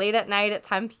like late at night at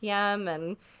 10 p.m.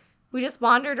 and we just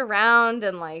wandered around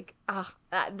and like,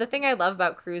 the thing I love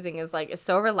about cruising is like, it's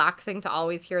so relaxing to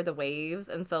always hear the waves.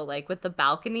 And so like with the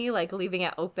balcony, like leaving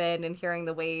it open and hearing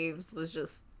the waves was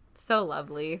just so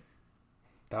lovely.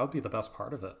 That would be the best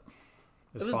part of it.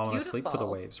 It Is was falling asleep to the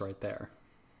beautiful. waves right there.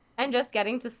 And just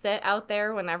getting to sit out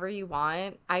there whenever you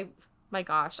want. My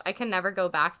gosh, I can never go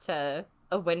back to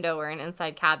a window or an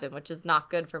inside cabin, which is not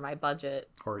good for my budget.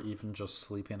 Or even just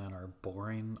sleeping in our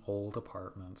boring old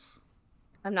apartments.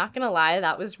 I'm not gonna lie,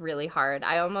 that was really hard.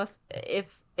 I almost,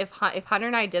 if Hunter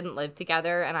and I didn't live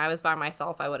together and I was by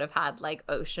myself, I would have had like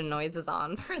ocean noises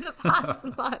on for the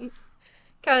past month.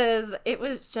 Because it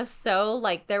was just so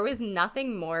like there was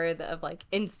nothing more of like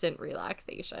instant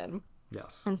relaxation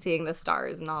Yes. and seeing the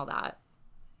stars and all that.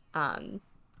 Um,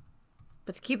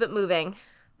 but to keep it moving,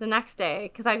 the next day,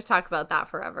 because I could talk about that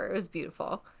forever, it was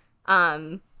beautiful.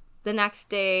 Um, the next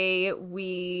day,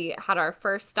 we had our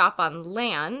first stop on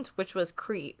land, which was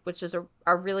Crete, which is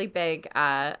a really big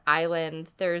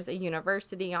island. There's a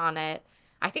university on it.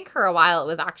 I think for a while it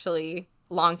was actually,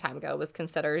 a long time ago, was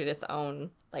considered its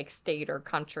own like state or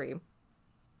country.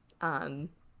 Um,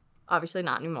 Obviously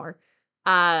not anymore.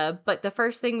 But the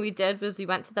first thing we did was we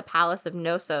went to the Palace of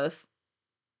Knossos,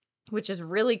 which is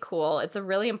really cool. It's a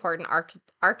really important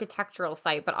architectural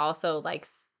site, but also like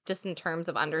just in terms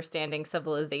of understanding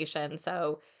civilization.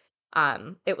 So,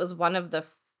 it was one of the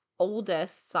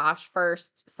oldest slash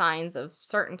first signs of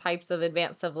certain types of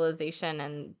advanced civilization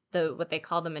and the what they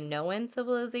call the Minoan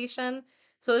civilization.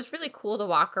 So it's really cool to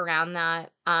walk around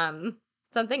that.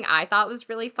 Something I thought was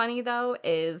really funny though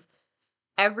is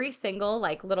every single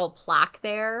like little plaque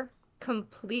there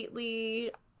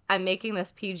completely, I'm making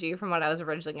this PG from what I was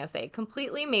originally going to say,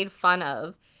 completely made fun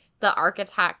of the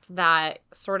architect that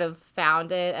sort of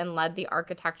founded and led the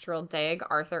architectural dig,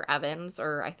 Arthur Evans,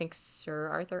 or I think Sir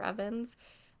Arthur Evans,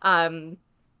 um,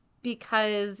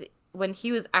 because when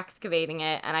he was excavating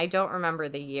it, and I don't remember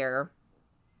the year,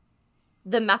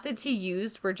 the methods he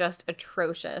used were just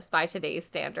atrocious by today's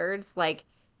standards. Like,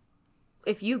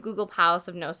 if you Google Palace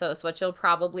of Knossos, what you'll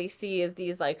probably see is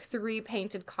these like 3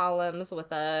 painted columns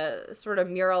with a sort of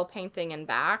mural painting in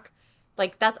back.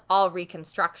 Like, that's all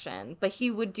reconstruction. But he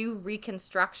would do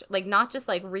reconstruction, like not just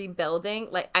like rebuilding,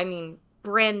 like, I mean,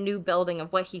 brand new building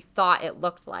of what he thought it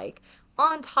looked like,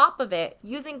 on top of it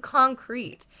using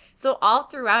concrete. So all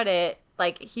throughout it,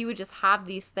 like, he would just have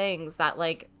these things that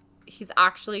like he's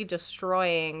actually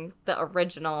destroying the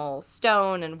original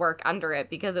stone and work under it,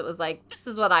 because it was like, this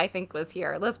is what I think was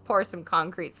here. Let's pour some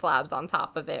concrete slabs on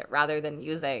top of it rather than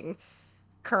using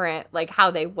current, like how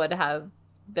they would have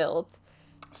built.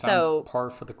 Sounds So par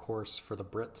for the course for the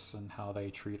Brits and how they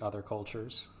treat other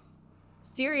cultures.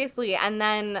 seriously, and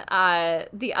then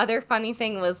the other funny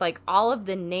thing was like all of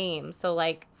the names. So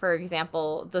like, for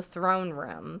example, the throne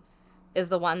room is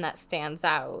the one that stands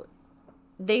out.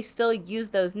 They still use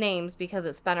those names because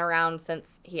it's been around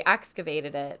since he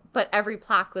excavated it. But every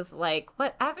plaque was like,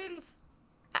 what Evan's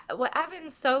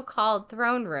so-called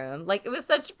throne room. Like, it was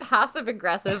such passive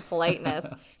aggressive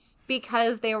politeness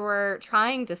because they were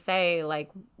trying to say like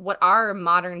what our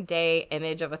modern day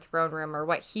image of a throne room, or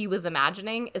what he was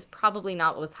imagining, is probably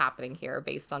not what was happening here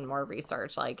based on more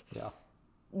research. Like, Yeah.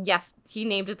 yes, he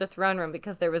named it the throne room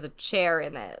because there was a chair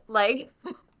in it. Like,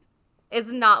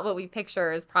 it's not what we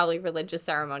picture as probably religious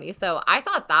ceremony. So I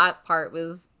thought that part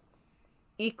was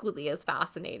equally as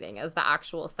fascinating as the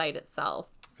actual site itself.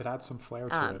 It had some flair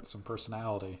to it, some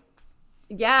personality.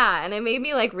 Yeah, and it made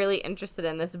me like really interested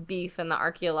in this beef in the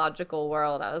archaeological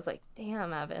world. I was like,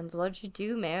 damn, Evans, what'd you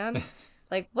do, man?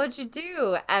 Like, what'd you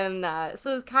do? And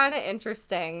so it was kind of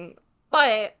interesting.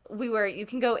 But you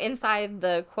can go inside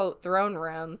the quote throne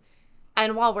room.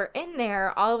 And while we're in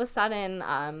there, all of a sudden,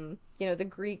 the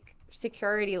Greek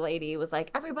security lady was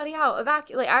like, everybody out,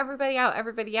 evacuate, everybody out,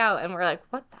 everybody out. And we're like,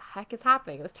 what the heck is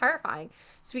happening? It was terrifying.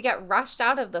 So we get rushed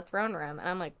out of the throne room, and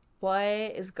I'm like, what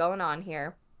is going on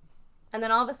here? And then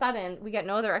all of a sudden, we get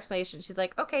no other explanation. She's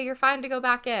like, okay, you're fine to go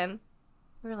back in.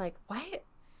 We're like, what?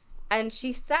 And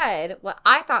she said, what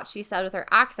I thought she said with her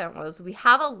accent was, we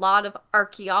have a lot of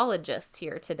archaeologists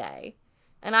here today.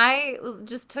 And I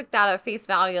just took that at face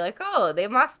value, like, oh, they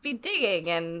must be digging,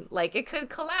 and like it could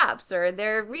collapse, or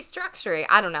they're restructuring.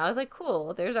 I don't know. I was like,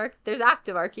 cool. There's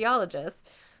active archaeologists.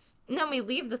 And then we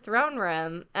leave the throne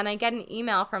room, and I get an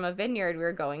email from a vineyard we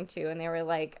were going to, and they were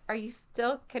like,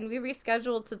 can we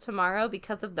reschedule to tomorrow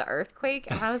because of the earthquake?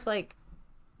 And I was like,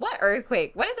 what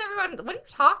earthquake? What are you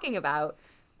talking about?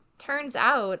 Turns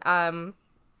out,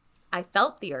 I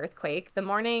felt the earthquake the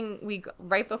morning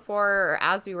right before or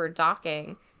as we were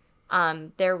docking.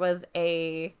 There was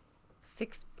a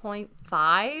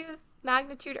 6.5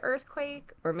 magnitude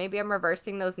earthquake, or maybe I'm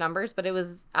reversing those numbers, but it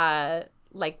was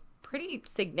like pretty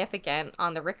significant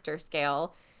on the Richter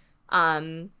scale.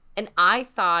 And I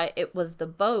thought it was the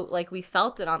boat, like we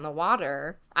felt it on the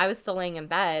water. I was still laying in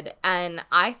bed, and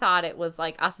I thought it was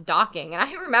like us docking. And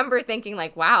I remember thinking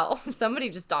like, wow, somebody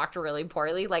just docked really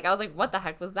poorly. Like, I was like, what the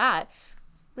heck was that?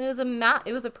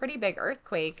 It was a pretty big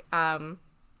earthquake. And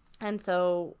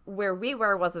so where we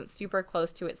were wasn't super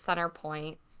close to its center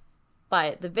point,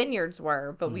 but the vineyards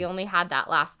were. But we only had that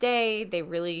last day. They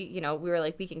really, we were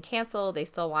like, we can cancel. They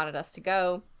still wanted us to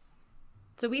go.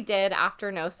 So we did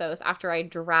after Knossos, after I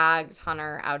dragged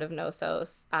Hunter out of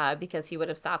Knossos, because he would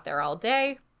have sat there all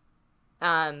day.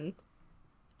 And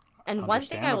one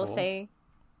thing I will say,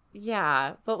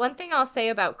 yeah, but one thing I'll say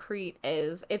about Crete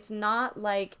is it's not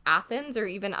like Athens or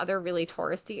even other really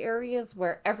touristy areas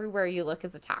where everywhere you look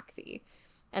is a taxi.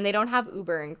 And they don't have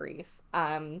Uber in Greece.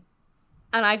 And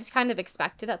I just kind of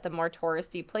expected at the more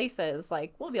touristy places,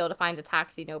 like, we'll be able to find a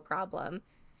taxi, no problem.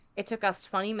 It took us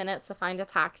 20 minutes to find a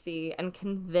taxi and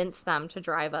convince them to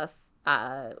drive us.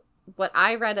 What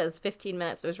I read as 15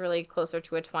 minutes, it was really closer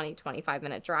to a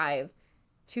 25-minute drive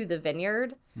to the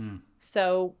vineyard.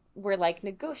 So we're like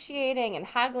negotiating and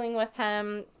haggling with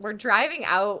him. We're driving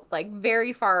out like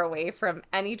very far away from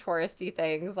any touristy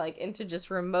things, like into just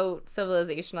remote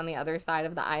civilization on the other side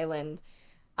of the island.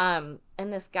 And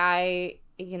this guy,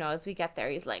 as we get there,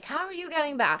 he's like, how are you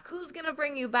getting back? Who's going to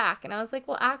bring you back? And I was like,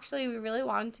 well, actually, we really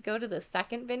wanted to go to the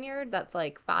second vineyard that's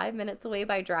like 5 minutes away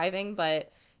by driving,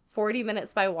 but 40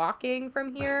 minutes by walking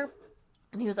from here.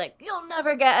 And he was like, you'll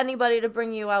never get anybody to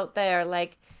bring you out there.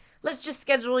 Like, let's just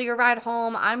schedule your ride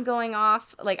home. I'm going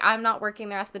off. Like, I'm not working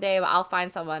the rest of the day, but I'll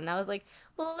find someone. And I was like,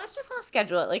 well, let's just not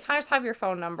schedule it. Like, can I just have your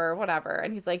phone number, whatever?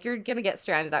 And he's like, you're going to get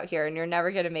stranded out here and you're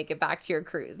never going to make it back to your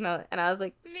cruise. And I was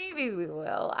like, maybe we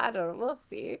will. I don't know. We'll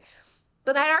see.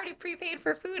 But I'd already prepaid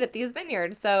for food at these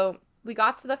vineyards. So we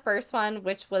got to the first one,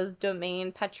 which was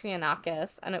Domain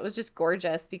Petrianakis, and it was just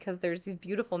gorgeous because there's these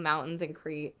beautiful mountains in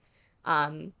Crete.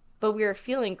 But we were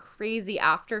feeling crazy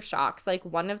aftershocks. Like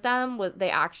one of them was,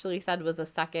 they actually said, was a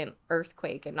second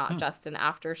earthquake and not just an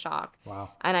aftershock.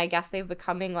 Wow. And I guess they've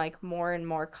becoming like more and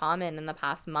more common in the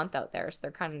past month out there. So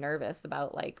they're kind of nervous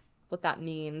about like what that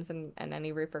means and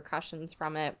any repercussions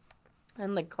from it.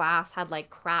 And the glass had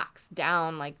like cracks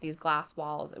down like these glass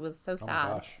walls. It was so Oh my sad.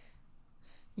 gosh.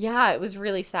 Yeah, it was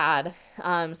really sad.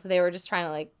 So they were just trying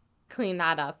to like clean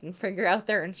that up and figure out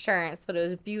their insurance, but it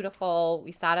was beautiful.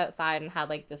 We sat outside and had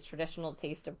like this traditional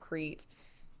taste of Crete.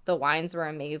 The wines were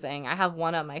amazing. I have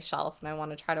one on my shelf and I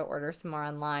want to try to order some more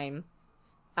online.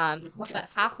 But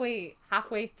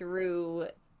halfway through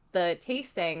the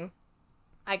tasting,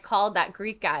 I called that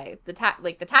Greek guy, the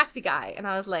taxi guy, and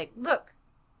I was like, "Look,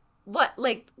 what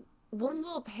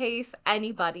we'll pay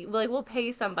anybody, like we'll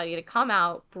pay somebody to come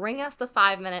out, bring us the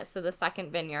 5 minutes to the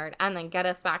second vineyard, and then get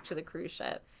us back to the cruise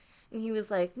ship." And he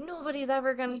was like, "Nobody's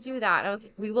ever going to do that." And I was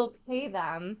like, "We will pay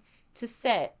them to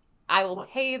sit. I will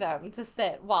pay them to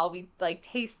sit while we like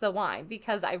taste the wine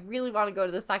because I really want to go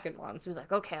to the second one." So he was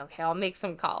like, okay, I'll make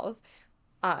some calls.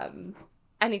 And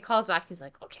he calls back. He's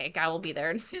like, "Okay, guy will be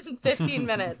there in 15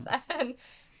 minutes." And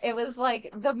it was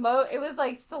like it was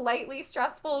like slightly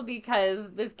stressful because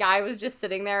this guy was just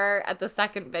sitting there at the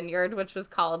second vineyard, which was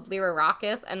called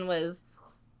Lyrarakis, and was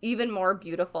even more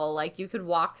beautiful. Like you could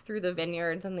walk through the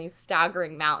vineyards and these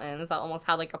staggering mountains that almost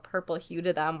had like a purple hue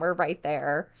to them were right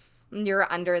there. And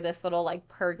you're under this little like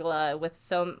pergola with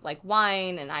some like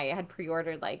wine, and I had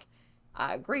pre-ordered like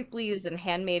grape leaves and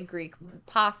handmade Greek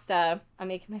pasta. I'm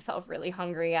making myself really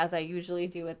hungry as I usually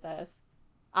do with this.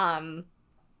 And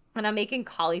I'm making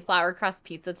cauliflower crust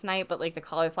pizza tonight, but like the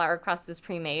cauliflower crust is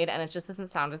pre-made and it just doesn't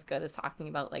sound as good as talking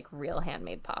about like real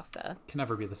handmade pasta. Can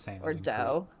never be the same Or as in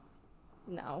dough.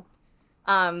 No.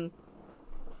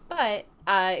 But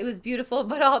it was beautiful,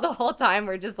 but all the whole time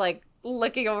we're just like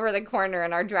looking over the corner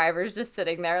and our driver's just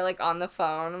sitting there like on the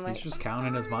phone. I'm Crete. like, He's just "I'm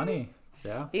counting his sorry." money.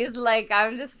 Yeah. He's like,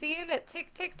 "I'm just seeing it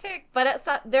tick, tick, tick." But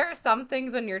there are some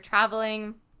things when you're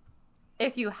traveling,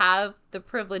 if you have the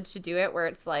privilege to do it, where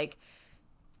it's like,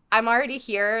 I'm already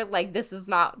here. Like, this is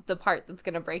not the part that's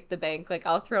going to break the bank. Like,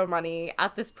 I'll throw money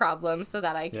at this problem so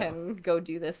that I can go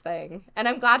do this thing. And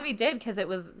I'm glad we did because it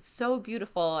was so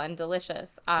beautiful and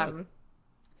delicious. And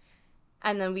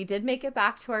then we did make it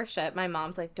back to our ship. My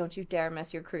mom's like, "Don't you dare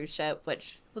miss your cruise ship,"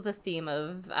 which was a theme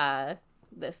of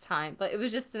this time. But it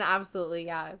was just an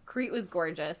absolutely, Crete was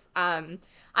gorgeous. I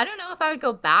don't know if I would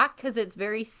go back because it's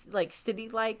very, like,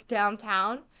 city-like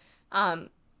downtown.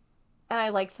 And I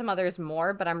like some others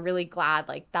more, but I'm really glad,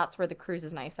 like, that's where the cruise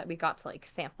is nice, that we got to, like,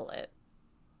 sample it.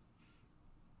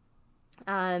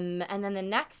 And then the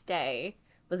next day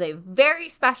was a very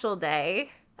special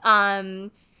day.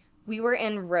 We were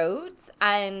in Rhodes,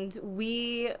 and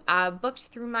we booked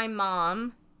through my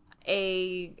mom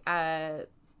a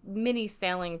mini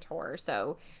sailing tour.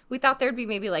 So we thought there'd be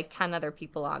maybe like 10 other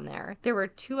people on there. There were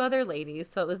 2 other ladies,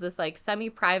 so it was this like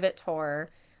semi-private tour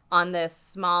on this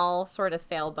small sort of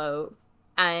sailboat,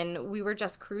 and we were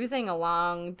just cruising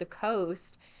along the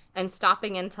coast and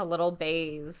stopping into little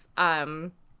bays.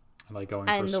 Like going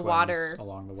and for the swims water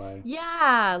along the way.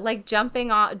 Yeah, like jumping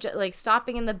on, like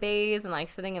stopping in the bays and like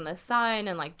sitting in the sun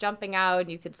and like jumping out,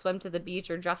 and you could swim to the beach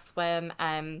or just swim.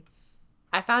 And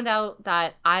I found out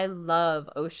that I love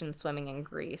ocean swimming in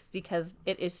Greece because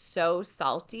it is so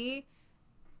salty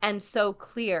and so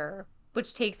clear,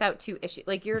 which takes out 2 issues.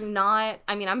 Like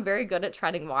I'm very good at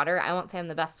treading water. I won't say I'm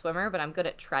the best swimmer, but I'm good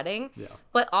at treading. Yeah.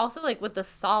 But also like with the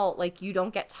salt, like you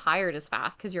don't get tired as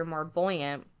fast because you're more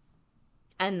buoyant.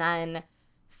 And then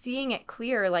seeing it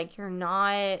clear, like you're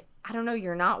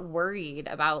not worried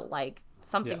about like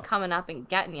something coming up and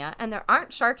getting you. And there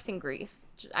aren't sharks in Greece.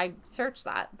 I searched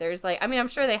that. There's like, I'm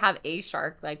sure they have a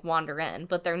shark like wander in,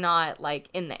 but they're not like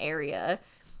in the area.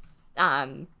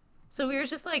 So we were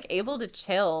just like able to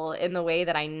chill in the way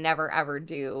that I never ever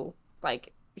do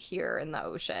like here in the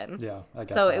ocean. Yeah, I get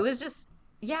So that. it was just,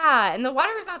 and the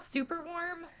water was not super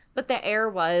warm, but the air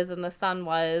was and the sun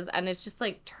was, and it's just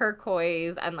like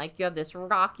turquoise and like you have this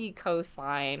rocky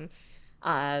coastline.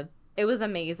 It was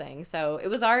amazing. So it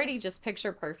was already just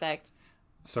picture perfect.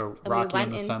 So And we rocky in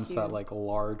went the sense that into- like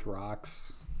large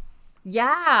rocks.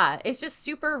 Yeah, it's just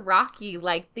super rocky.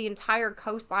 Like the entire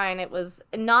coastline, it was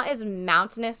not as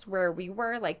mountainous where we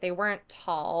were. Like they weren't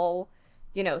tall,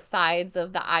 sides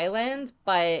of the island,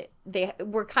 but they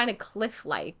were kind of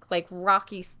cliff-like, like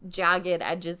rocky, jagged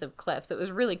edges of cliffs. It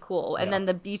was really cool. And Yeah. then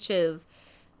the beaches,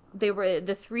 they were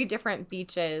the 3 different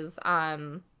beaches.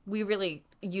 We really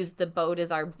used the boat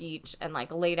as our beach and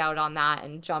like laid out on that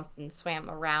and jumped and swam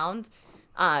around.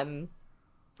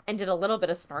 And did a little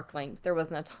bit of snorkeling. There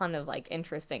wasn't a ton of like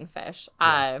interesting fish.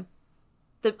 Yeah.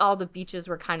 All the beaches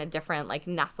were kind of different, like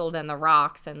nestled in the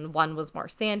rocks, and one was more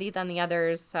sandy than the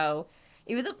others. So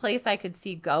it was a place I could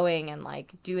see going and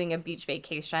like doing a beach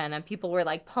vacation, and people were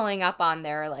like pulling up on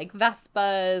their like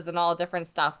Vespas and all different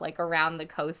stuff like around the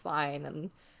coastline and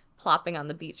plopping on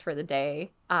the beach for the day.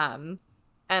 And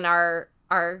our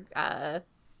I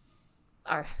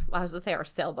was gonna say our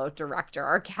sailboat director,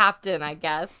 our captain, I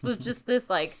guess, was just this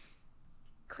like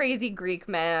crazy Greek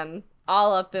man,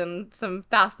 all up in some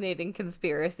fascinating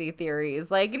conspiracy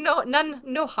theories. Like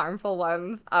no harmful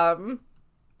ones.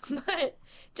 But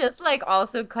just like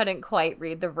also couldn't quite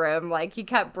read the room. Like he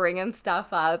kept bringing stuff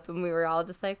up, and we were all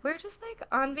just like, we're just like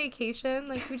on vacation.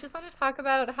 Like we just want to talk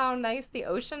about how nice the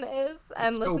ocean is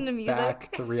and Let's listen go to music.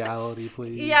 back to reality,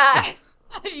 please. Yeah.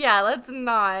 Yeah, let's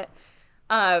not.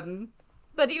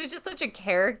 But he was just such a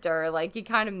character. Like, he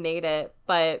kind of made it.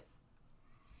 But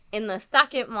in the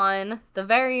second one, the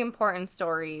very important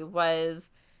story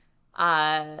was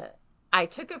I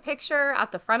took a picture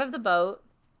at the front of the boat,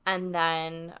 and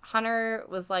then Hunter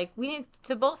was like, we need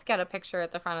to both get a picture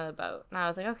at the front of the boat. And I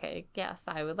was like, okay, yes,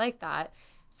 I would like that.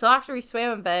 So after we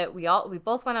swam a bit, we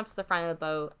both went up to the front of the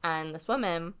boat, and this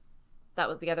woman, that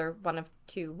was the other one of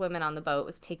two women on the boat,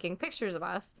 was taking pictures of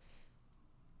us.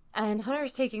 And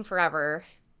Hunter's taking forever.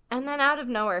 And then out of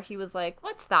nowhere, he was like,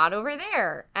 what's that over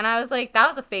there? And I was like, that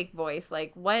was a fake voice.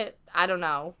 Like, what? I don't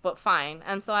know, but fine.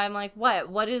 And so I'm like, what?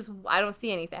 What is, I don't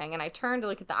see anything. And I turned to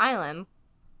look at the island.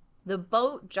 The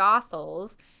boat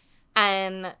jostles,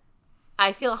 and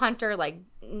I feel Hunter like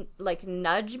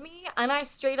nudge me, and I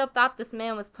straight up thought this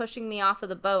man was pushing me off of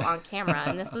the boat on camera,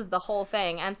 and this was the whole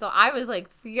thing. And so I was like,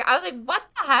 what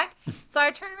the heck? So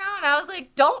I turned around and I was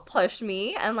like, don't push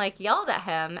me, and like yelled at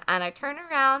him. And I turned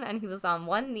around and he was on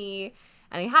one knee,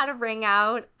 and he had a ring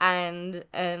out, and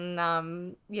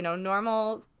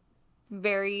normal,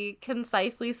 very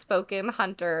concisely spoken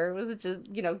Hunter was just,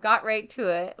 got right to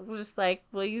it. Was just like,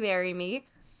 will you marry me?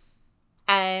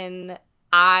 And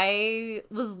I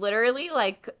was literally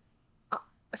like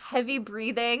heavy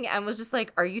breathing and was just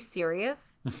like, are you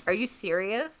serious? Are you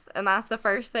serious? And that's the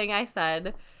first thing I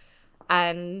said.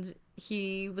 And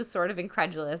he was sort of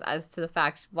incredulous as to the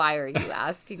fact, why are you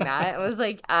asking that? I was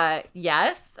like,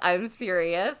 yes, I'm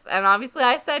serious. And obviously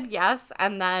I said yes,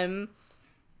 and then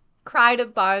cried a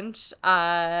bunch,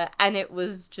 and it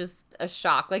was just a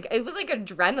shock. Like, it was like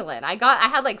adrenaline. I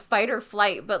had like fight or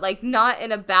flight, but like not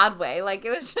in a bad way. Like, it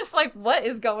was just like, what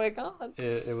is going on?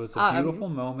 It was a beautiful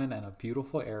moment and a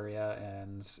beautiful area,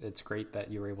 and it's great that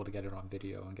you were able to get it on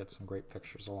video and get some great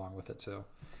pictures along with it too.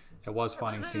 It was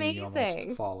funny seeing you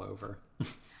almost fall over.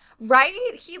 Right?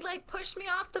 He like pushed me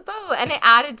off the boat, and it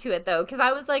added to it though, because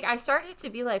I was like, I started to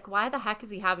be like, why the heck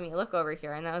is he having me look over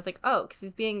here? And I was like, oh, because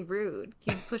he's being rude.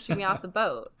 He's pushing me off the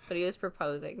boat, but he was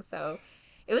proposing. So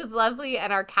it was lovely.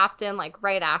 And our captain, like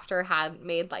right after, had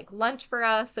made like lunch for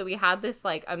us. So we had this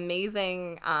like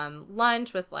amazing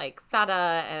lunch with like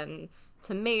feta and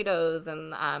tomatoes,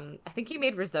 and I think he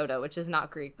made risotto, which is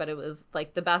not Greek, but it was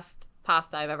like the best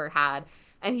pasta I've ever had.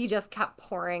 And he just kept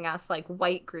pouring us like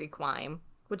white Greek wine,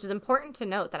 which is important to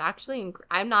note that actually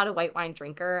I'm not a white wine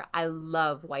drinker. I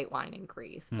love white wine in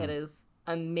Greece. It is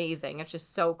amazing. It's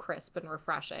just so crisp and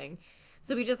refreshing.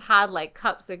 So we just had like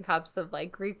cups and cups of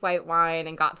like Greek white wine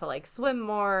and got to like swim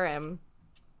more, and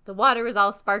the water was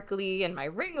all sparkly and my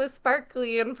ring was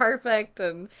sparkly and perfect,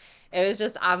 and it was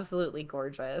just absolutely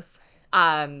gorgeous.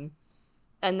 And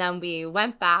then we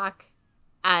went back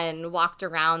and walked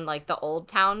around like the old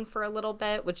town for a little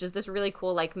bit, which is this really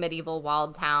cool like medieval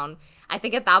walled town. I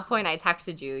think at that point I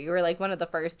texted you. You were like one of the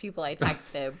first people I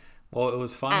texted. Well, it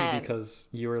was funny because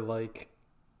you were like,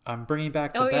 I'm bringing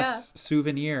back the best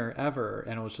souvenir ever.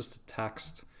 And it was just a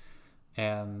text.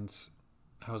 And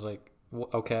I was like,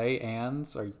 okay, and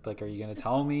are you going to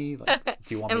tell me? Like,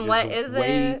 do you want me to just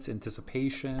wait?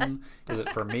 Anticipation? Is it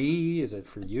for me? Is it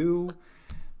for you?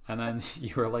 And then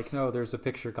you were like, no, there's a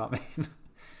picture coming.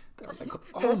 I was like,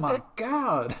 oh my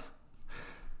God.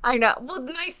 I know. Well,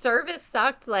 my service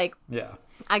sucked. Like, yeah,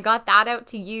 I got that out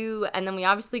to you, and then we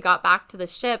obviously got back to the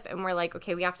ship, and we're like,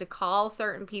 okay, we have to call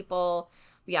certain people,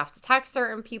 we have to text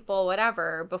certain people,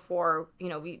 whatever, before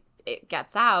it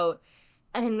gets out.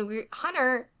 And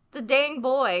Hunter, the dang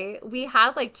boy, we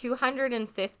had like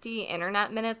 250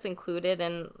 internet minutes included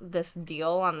in this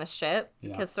deal on the ship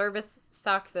because service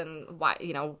sucks and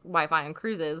Wi-Fi on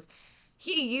cruises.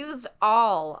 He used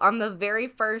all on the very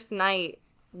first night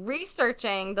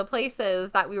researching the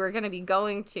places that we were going to be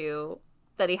going to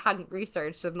that he hadn't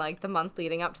researched in like the month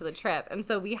leading up to the trip. And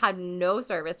so we had no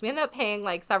service. We ended up paying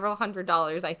like several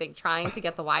 $100s, I think, trying to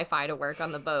get the Wi-Fi to work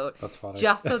on the boat. That's funny.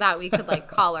 Just so that we could like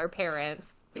call our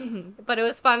parents. But it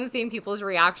was fun seeing people's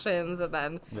reactions and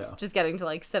then just getting to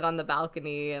like sit on the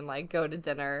balcony and like go to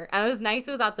dinner. And it was nice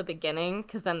it was at the beginning,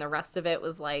 because then the rest of it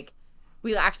was like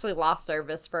we actually lost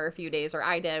service for a few days, or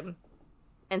I did.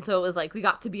 And so it was like we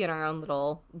got to be in our own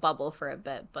little bubble for a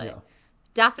bit. But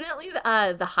definitely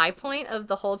the high point of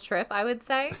the whole trip, I would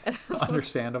say.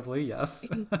 Understandably, yes.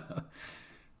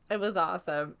 It was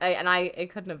awesome. It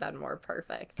couldn't have been more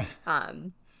perfect.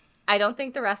 I don't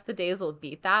think the rest of the days will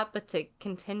beat that, but to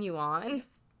continue on.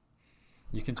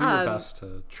 You can do your best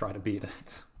to try to beat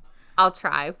it. I'll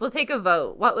try. We'll take a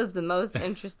vote. What was the most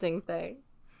interesting thing?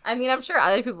 I mean, I'm sure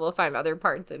other people will find other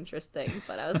parts interesting,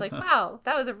 but I was like, wow,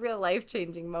 that was a real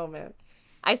life-changing moment.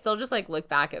 I still just like look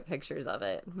back at pictures of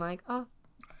it. I'm like, oh,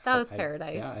 that was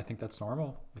paradise. Yeah, I think that's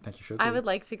normal. I think you should be. I would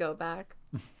like to go back.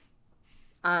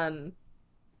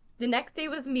 The next day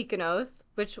was Mykonos,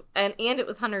 and it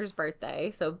was Hunter's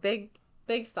birthday, so big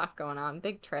stuff going on,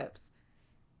 big trips.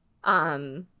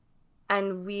 And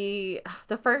the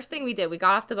first thing we did, we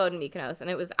got off the boat in Mykonos,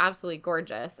 and it was absolutely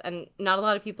gorgeous. And not a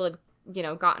lot of people had,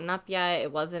 gotten up yet.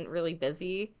 It wasn't really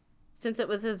busy. Since it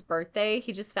was his birthday,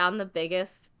 he just found the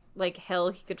biggest like hill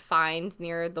he could find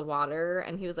near the water,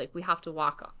 and he was like, we have to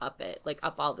walk up it, like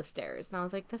up all the stairs. And I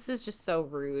was like, this is just so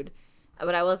rude,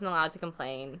 but I wasn't allowed to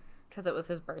complain because it was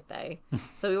his birthday.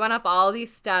 So we went up all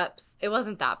these steps. It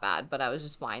wasn't that bad, but I was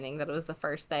just whining that it was the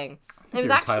first thing. I think it was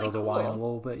you're actually entitled cool. to whine a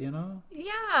little bit,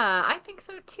 Yeah, I think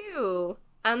so too.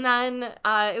 And then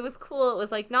it was cool. It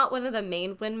was like not one of the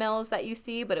main windmills that you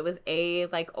see, but it was a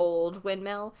like old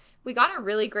windmill. We got a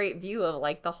really great view of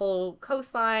like the whole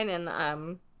coastline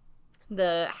and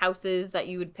the houses that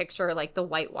you would picture, like the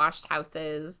whitewashed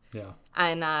houses. Yeah.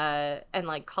 And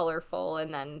like colorful,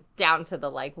 and then down to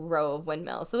the like row of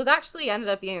windmills. So it was actually ended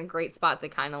up being a great spot to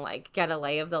kind of like get a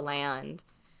lay of the land.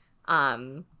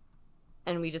 And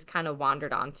we just kind of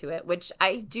wandered onto it, which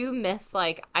I do miss.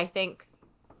 Like, I think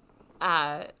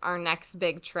our next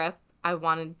big trip, I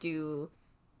want to do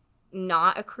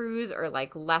not a cruise or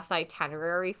like less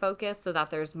itinerary focus, so that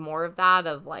there's more of that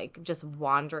of like just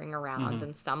wandering around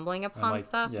and stumbling upon like,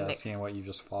 stuff. Yeah, seeing what you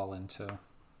just fall into.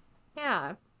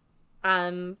 Yeah.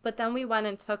 But then we went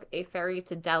and took a ferry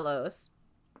to Delos,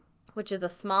 which is a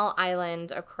small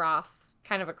island across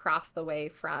the way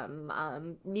from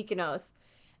Mykonos.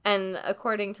 And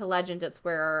according to legend, it's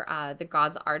where the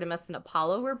gods Artemis and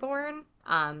Apollo were born.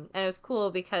 And it was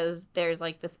cool because there's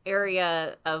like this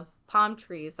area of palm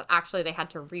trees that actually they had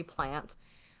to replant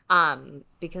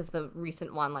because the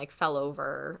recent one like fell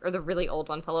over, or the really old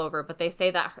one fell over. But they say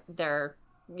that their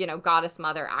goddess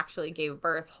mother actually gave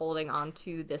birth holding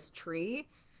onto this tree,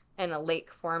 and a lake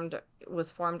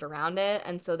was formed around it.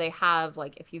 And so they have,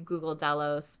 like, if you Google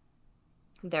Delos,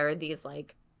 there are these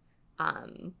like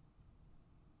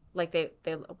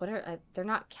they're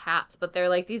not cats, but they're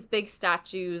like these big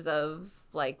statues of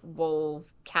like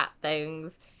wolf cat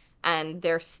things, and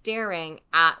they're staring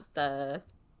at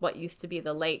what used to be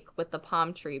the lake with the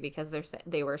palm tree because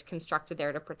they were constructed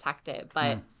there to protect it.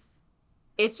 But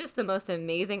it's just the most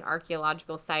amazing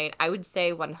archaeological site. I would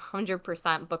say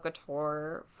 100% book a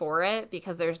tour for it,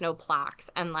 because there's no plaques,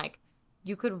 and like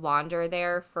you could wander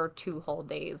there for 2 whole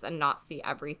days and not see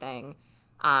everything.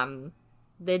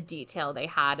 The detail they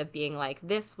had of being like,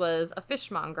 this was a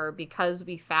fishmonger because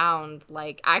we found,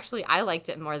 like, actually I liked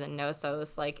it more than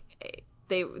Knossos. Like,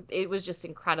 it was just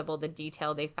incredible, the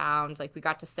detail they found. Like, we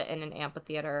got to sit in an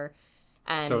amphitheater.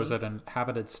 And so is it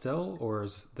inhabited still, or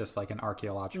is this like an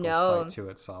archaeological site to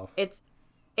itself? It's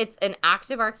an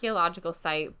active archaeological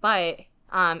site, but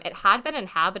it had been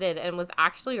inhabited and was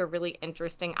actually a really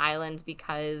interesting island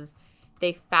because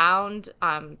they found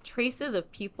traces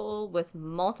of people with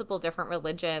multiple different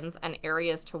religions and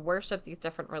areas to worship these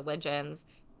different religions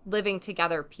living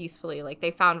together peacefully. Like,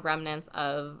 they found remnants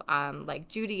of like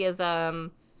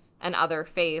Judaism and other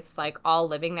faiths, like, all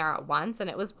living there at once, and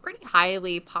it was pretty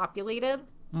highly populated.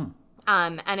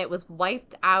 And it was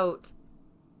wiped out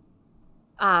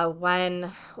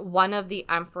when one of the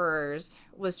emperors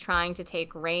was trying to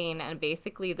take reign, and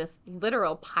basically this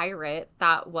literal pirate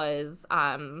that was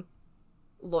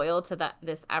loyal to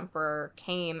this emperor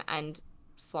came and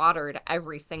slaughtered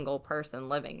every single person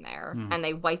living there. And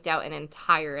they wiped out an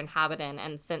entire inhabitant,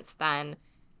 and since then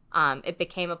it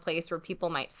became a place where people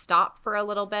might stop for a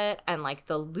little bit, and like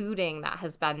the looting that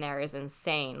has been there is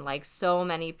insane. Like, so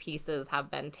many pieces have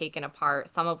been taken apart,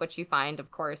 some of which you find, of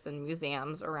course, in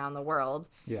museums around the world.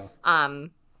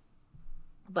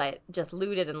 but just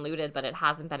looted and looted, but it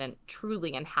hasn't been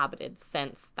truly inhabited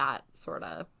since that sort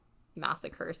of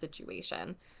massacre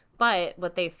situation. But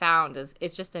what they found is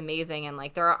it's just amazing, and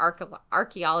like there are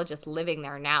archaeologists living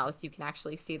there now, so you can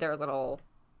actually see their little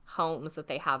homes that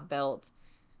they have built.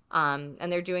 And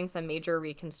they're doing some major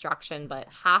reconstruction, but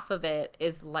half of it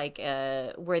is like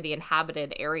where the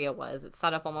inhabited area was. It's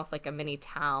set up almost like a mini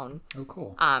town. Oh,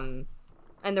 cool.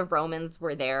 And the Romans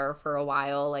were there for a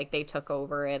while. Like, they took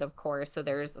over it, of course. So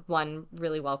there's one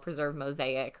really well-preserved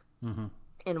mosaic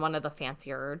in one of the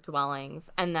fancier dwellings.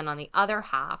 And then on the other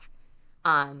half,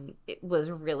 it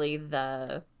was really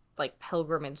the, like,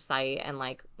 pilgrimage site and,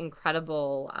 like,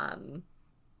 incredible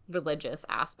religious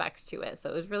aspects to it. So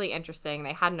it was really interesting.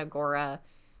 They had an agora.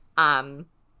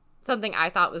 Something I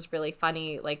thought was really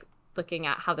funny, like, looking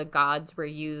at how the gods were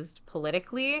used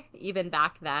politically, even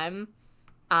back then.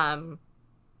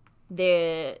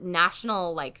 The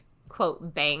national, like,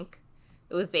 quote, bank,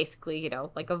 it was basically, you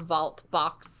know, like a vault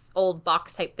box, old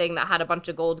box type thing that had a bunch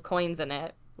of gold coins in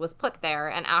it, was put there.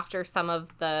 And after some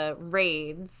of the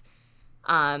raids,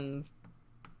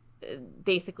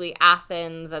 basically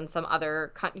Athens and some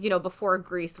other, you know, before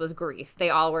Greece was Greece, they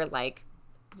all were like,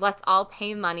 let's all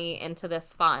pay money into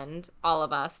this fund, all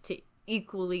of us, to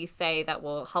equally say that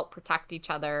we'll help protect each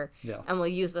other, and we'll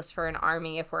use this for an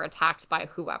army if we're attacked by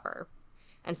whoever.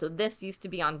 And so this used to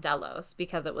be on Delos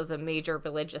because it was a major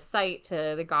religious site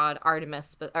to the god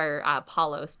Artemis, or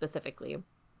Apollo specifically.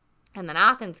 And then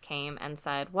Athens came and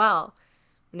said, well,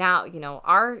 now, you know,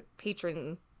 our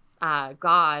patron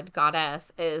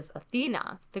goddess is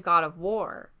Athena, the god of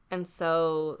war. And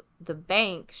so the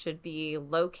bank should be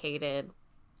located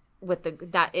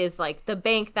with that is like the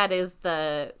bank that is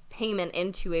the payment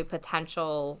into a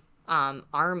potential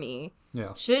army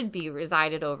should be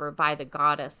resided over by the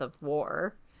goddess of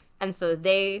war. And so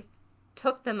they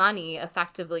took the money,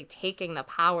 effectively taking the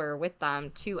power with them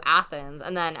to Athens,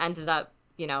 and then ended up,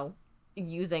 you know,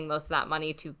 using most of that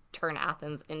money to turn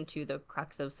Athens into the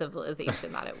crux of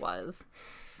civilization that it was.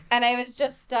 And I was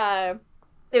just,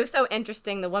 it was so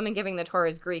interesting. The woman giving the tour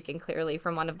is Greek and clearly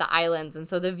from one of the islands. And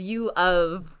so the view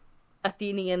of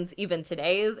Athenians even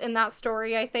today is in that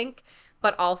story, I think.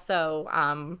 But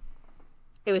also,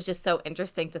 it was just so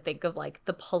interesting to think of, like,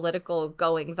 the political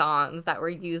goings-ons that were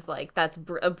used. Like, that's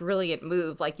a brilliant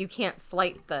move. Like, you can't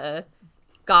slight the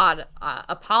god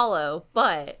Apollo,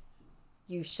 but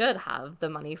you should have the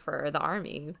money for the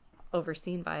army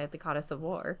overseen by the goddess of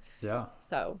war. Yeah.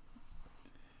 So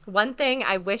one thing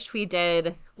I wish we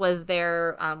did was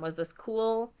there was this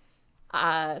cool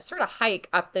sort of hike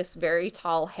up this very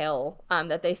tall hill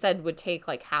that they said would take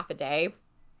like half a day.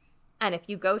 And if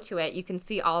you go to it, you can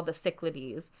see all the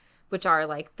Cyclades, which are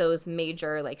like those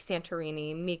major, like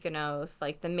Santorini, Mykonos,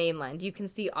 like the mainland. You can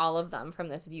see all of them from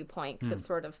this viewpoint because it's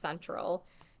sort of central.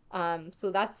 So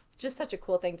that's just such a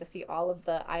cool thing to see all of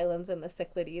the islands and the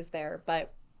Cyclades there.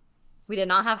 But we did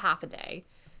not have half a day.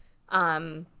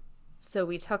 So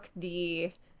we took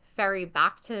the ferry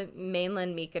back to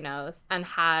mainland Mykonos and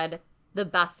had the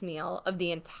best meal of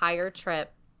the entire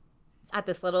trip at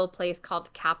this little place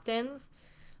called Captain's.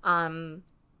 And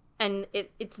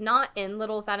it's not in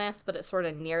Little Venice, but it's sort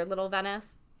of near Little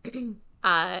Venice.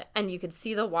 And you could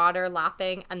see the water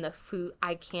lapping, and the food,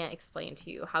 I can't explain to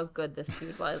you how good this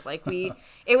food was. Like,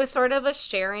 it was sort of a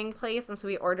sharing place, and so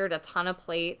we ordered a ton of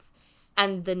plates,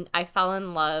 and then I fell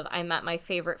in love. I met my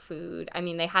favorite food. I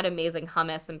mean, they had amazing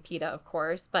hummus and pita, of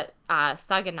course, but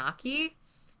saganaki,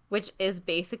 which is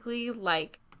basically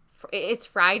like, it's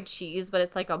fried cheese, but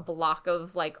it's like a block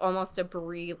of like almost a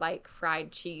brie-like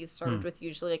fried cheese served with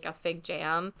usually like a fig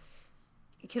jam.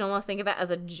 You can almost think of it as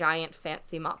a giant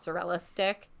fancy mozzarella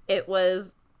stick. It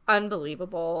was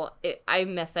unbelievable. I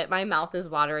miss it. My mouth is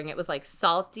watering. It was like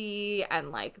salty and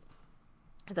like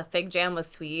the fig jam was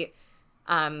sweet.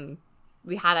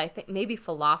 We had, I think, maybe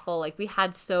falafel. Like, we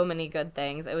had so many good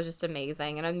things. It was just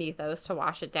amazing. And a mythos to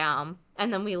wash it down.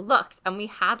 And then we looked, and we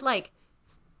had like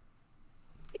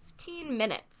 15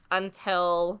 minutes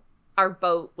until our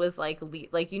boat was like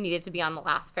you needed to be on the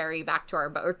last ferry back to our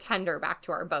boat, or tender back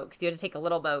to our boat, because you had to take a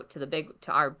little boat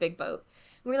to our big boat.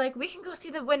 And we were like, we can go see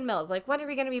the windmills. Like, when are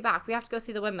we going to be back? We have to go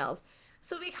see the windmills.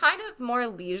 So we kind of more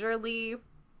leisurely,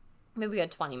 maybe we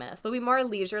had 20 minutes, but we more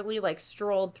leisurely like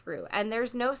strolled through. And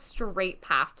there's no straight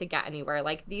path to get anywhere.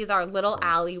 Like, these are little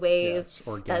alleyways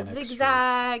that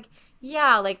zigzag. Streets.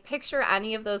 Yeah, like, picture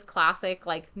any of those classic,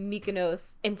 like,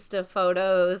 Mykonos Insta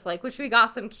photos, like, which we got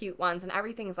some cute ones, and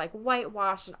everything's, like,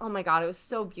 whitewashed, and oh my god, it was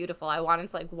so beautiful. I wanted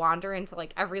to, like, wander into,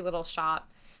 like, every little shop.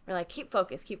 We're like, keep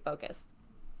focus, keep focus.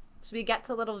 So we get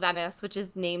to Little Venice, which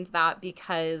is named that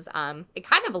because it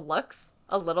kind of looks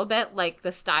a little bit like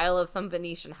the style of some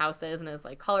Venetian houses and is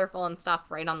like colorful and stuff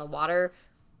right on the water.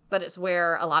 But it's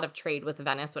where a lot of trade with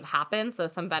Venice would happen. So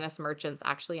some Venice merchants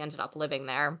actually ended up living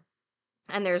there.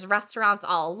 And there's restaurants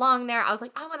all along there. I was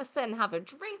like, I want to sit and have a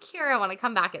drink here. I want to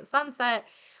come back at sunset.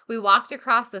 We walked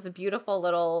across this beautiful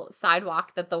little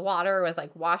sidewalk that the water was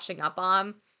like washing up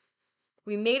on.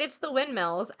 We made it to the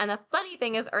windmills. And the funny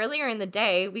thing is, earlier in the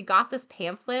day, we got this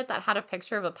pamphlet that had a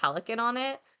picture of a pelican on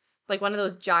it, like one of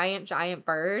those giant, giant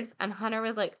birds. And Hunter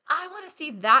was like, I want to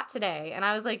see that today. And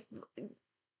I was like,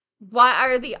 what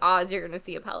are the odds you're going to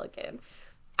see a pelican?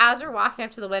 As we're walking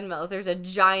up to the windmills, there's a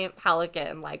giant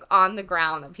pelican like on the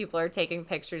ground that people are taking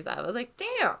pictures of. I was like,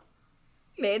 damn,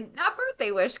 made that birthday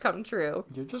wish come true.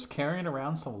 You're just carrying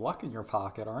around some luck in your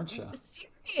pocket, aren't you?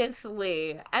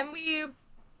 Seriously. And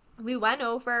we went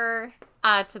over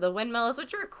to the windmills,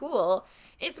 which are cool.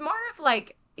 It's more of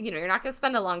like, you know, you're not going to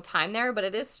spend a long time there, but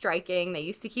it is striking. They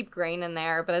used to keep grain in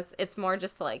there, but it's more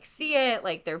just to like see it.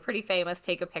 Like they're pretty famous.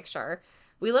 Take a picture.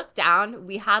 We looked down.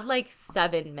 We had like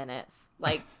 7 minutes,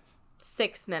 like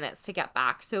 6 minutes to get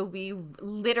back. So we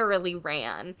literally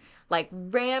ran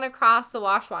across the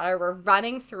wash water. We're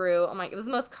running through. Oh my, it was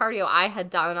the most cardio I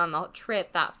had done on the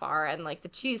trip that far. And like the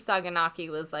cheese saganaki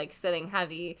was like sitting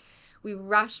heavy. We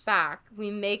rush back.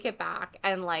 We make it back.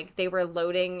 And like they were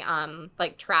loading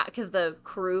like track because the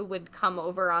crew would come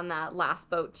over on that last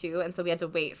boat too. And so we had to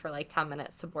wait for like 10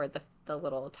 minutes to board the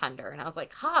little tender. And I was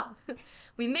like,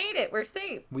 we made it. We're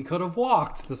safe. We could have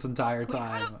walked this entire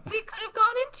time. We could have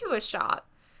gone into a shop.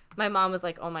 My mom was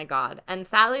like, oh my God. And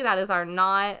sadly, that is our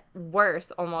not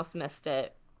worse, almost missed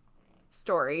it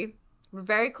story. We're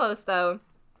very close though.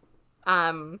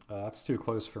 That's too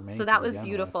close for me. So that was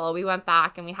beautiful. With. We went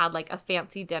back and we had like a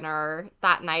fancy dinner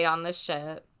that night on the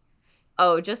ship.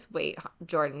 Oh, just wait,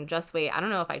 Jordan, just wait. I don't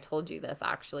know if I told you this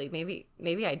actually.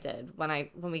 Maybe I did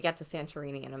when we get to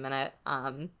Santorini in a minute.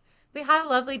 We had a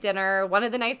lovely dinner. One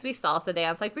of the nights we salsa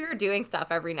danced. Like we were doing stuff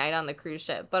every night on the cruise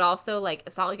ship, but also like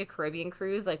it's not like a Caribbean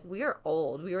cruise. Like we are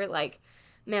old. We were like,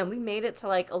 man, we made it to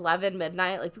like 11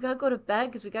 midnight. Like we gotta go to bed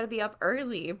because we gotta be up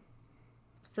early.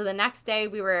 So the next day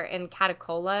we were in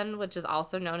Catacolan, which is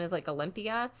also known as like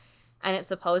Olympia, and it's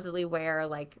supposedly where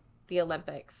like the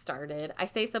Olympics started. I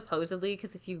say supposedly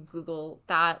because if you Google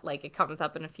that, like it comes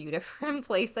up in a few different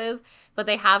places, but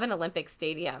they have an Olympic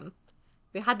stadium.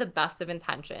 We had the best of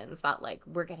intentions that like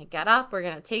we're going to get up, we're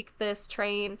going to take this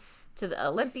train to the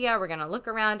Olympia, we're going to look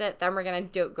around it, then we're going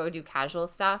to go do casual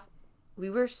stuff. We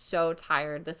were so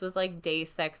tired. This was like day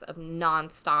 6 of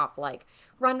nonstop like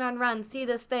run, see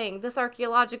this thing, this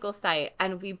archaeological site,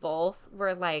 and we both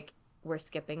were like, we're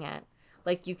skipping it.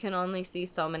 Like you can only see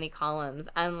so many columns,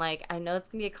 and like I know it's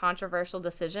gonna be a controversial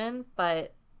decision,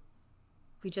 but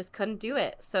we just couldn't do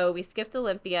it. So we skipped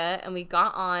Olympia and we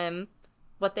got on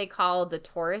what they call the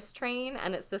tourist train,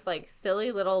 and it's this like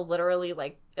silly little, literally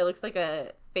like it looks like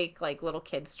a fake like little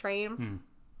kids train.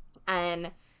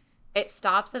 And it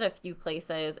stops at a few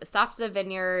places. It stops at a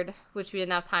vineyard, which we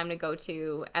didn't have time to go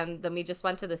to, and then we just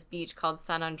went to this beach called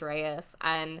San Andreas,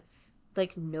 and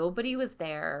like nobody was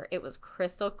there. It was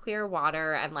crystal clear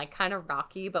water and like kind of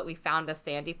rocky, but we found a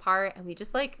sandy part and we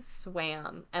just like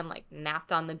swam and like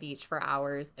napped on the beach for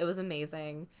hours. It was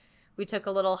amazing. We took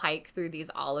a little hike through these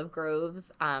olive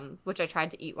groves, which I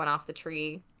tried to eat one off the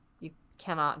tree. You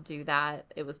cannot do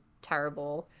that. It was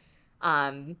terrible.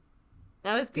 That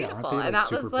was beautiful. Yeah, and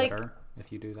that was like, bitter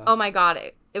if you do that. Oh my God.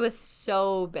 It was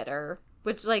so bitter.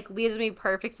 Which like leads me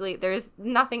perfectly. There's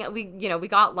nothing we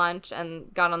got lunch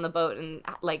and got on the boat and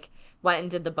like went and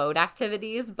did the boat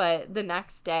activities. But the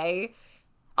next day,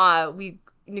 we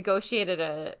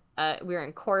negotiated we were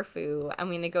in Corfu and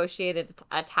we negotiated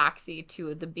a taxi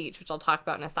to the beach, which I'll talk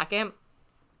about in a second.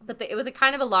 But it was a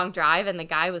kind of a long drive and the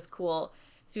guy was cool.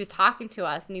 So he was talking to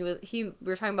us and we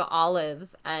were talking about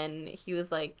olives and he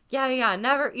was like, yeah,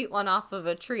 never eat one off of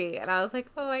a tree. And I was like,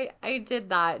 oh, I did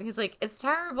that. And he's like, it's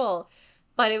terrible.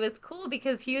 But it was cool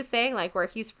because he was saying like where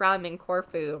he's from in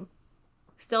Corfu,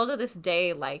 still to this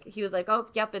day, like he was like, oh,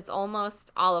 yep, it's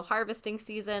almost olive harvesting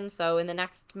season. So in the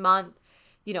next month,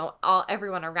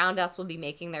 everyone around us will be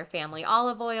making their family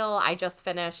olive oil. I just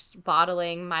finished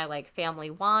bottling my like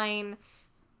family wine.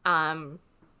 And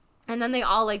then they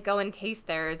all like go and taste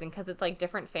theirs. And because it's like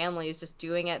different families just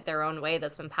doing it their own way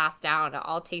that's been passed down, it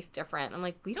all tastes different. I'm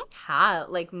like, we don't have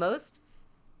like most,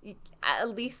 at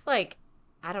least like,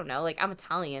 I don't know, like I'm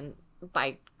Italian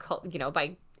by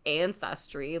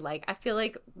ancestry. Like I feel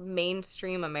like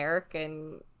mainstream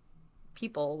American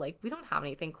people, like we don't have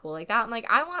anything cool like that. I'm like,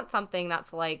 I want something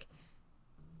that's like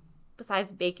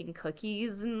besides baking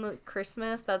cookies in the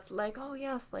Christmas, that's like, oh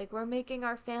yes, like we're making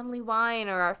our family wine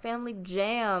or our family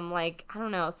jam. Like, I don't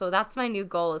know. So that's my new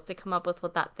goal, is to come up with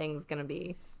what that thing's gonna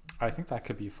be. I think that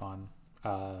could be fun.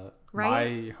 Right?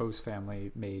 My host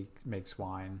family makes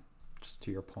wine, just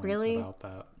to your point Really? about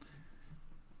that.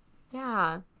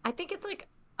 Yeah. I think it's like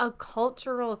a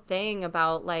cultural thing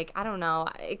about, like, I don't know.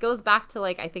 It goes back to,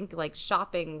 like, I think like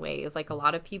shopping ways. Like a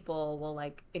lot of people will,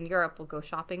 like, in Europe will go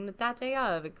shopping that day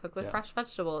of and cook with Yeah. fresh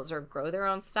vegetables or grow their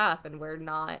own stuff, and we're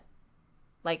not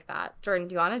like that. Jordan,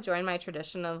 do you want to join my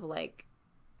tradition of like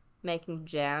making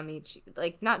jam each,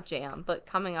 like, not jam, but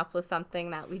coming up with something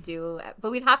that we do,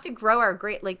 but we'd have to grow our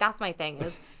grape, like, that's my thing,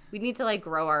 is we need to like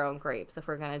grow our own grapes if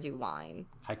we're gonna do wine.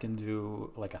 I can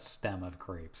do like a stem of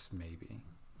grapes, maybe,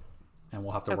 and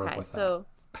we'll have to work Okay, with so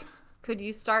could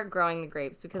you start growing the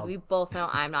grapes, because I'll- we both know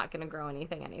I'm not gonna grow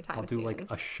anything that. anytime I'll do soon. like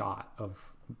a shot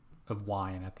of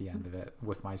wine at the end of it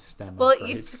with my stem We'll of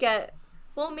grapes. each get,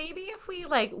 well, maybe if we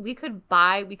like, we could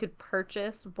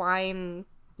purchase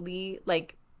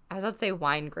like, I was about to say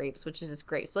wine grapes, which is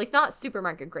grapes, but like not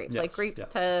supermarket grapes, like Yes, grapes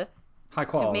yes. to High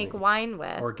quality, make wine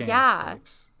with. organic Yeah.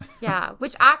 grapes. Yeah,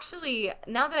 which actually,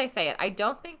 now that I say it, I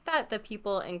don't think that the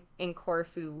people in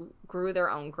Corfu grew their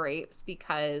own grapes,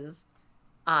 because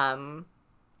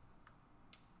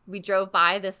we drove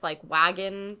by this like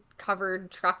wagon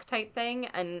covered truck type thing,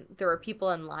 and there were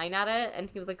people in line at it, and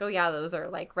he was like, oh yeah, those are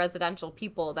like residential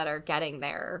people that are getting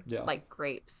their Yeah. like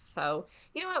grapes. So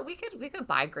you know what, we could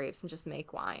buy grapes and just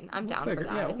make wine. I'm down for that.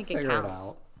 Yeah, I we'll think figure it it counts.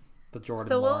 out. The Jordan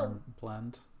So Lauren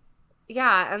blend.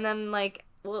 Yeah, and then like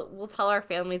we'll tell our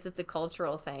families it's a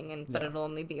cultural thing, but Yeah. it'll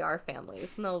only be our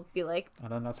families, and they'll be like,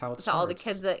 And then that's how it to starts. all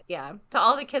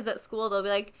the kids at school, they'll be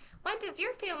like, when does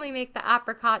your family make the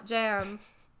apricot jam?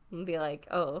 And be like,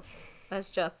 oh, that's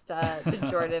just the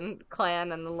Jordan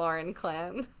clan and the Lauren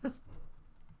clan.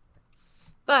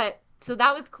 But so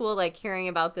that was cool, like hearing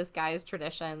about this guy's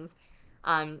traditions.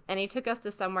 And he took us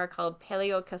to somewhere called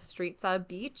Paleokastritsa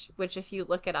Beach, which if you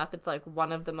look it up, it's like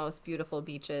one of the most beautiful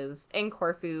beaches in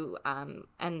Corfu,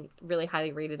 and really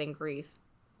highly rated in Greece.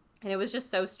 And it was just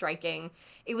so striking.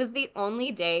 It was the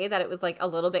only day that it was like a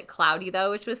little bit cloudy though,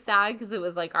 which was sad, because it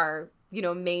was like our,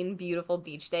 main beautiful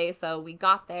beach day. So we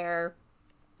got there,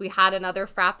 we had another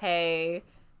frappe,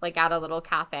 like at a little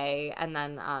cafe, and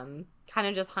then kind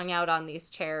of just hung out on these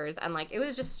chairs. And like, it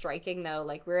was just striking though.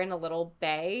 Like, we're in a little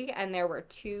bay, and there were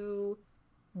two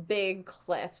big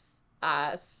cliffs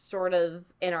sort of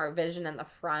in our vision in the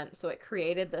front. So it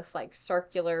created this like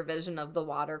circular vision of the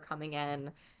water coming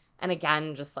in. And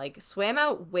again, just like swam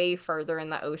out way further in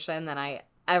the ocean than I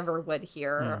ever would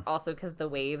here. Also because the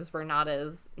waves were not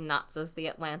as nuts as the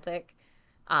Atlantic.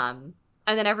 And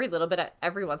then every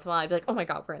once in a while I'd be like, oh my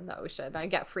God, we're in the ocean. I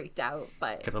get freaked out,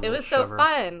 but Get a it little was so shiver.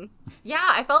 fun. Yeah,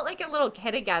 I felt like a little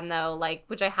kid again though, like,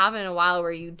 which I haven't in a while,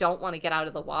 where you don't want to get out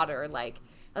of the water. Like,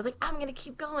 I was like, I'm going to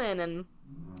keep going. And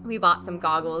we bought some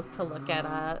goggles to look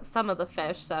at some of the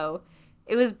fish. So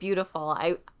it was beautiful.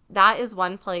 That is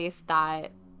one place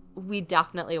that we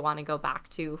definitely want to go back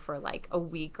to for like a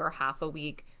week or half a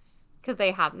week, because they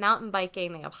have mountain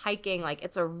biking, they have hiking. Like,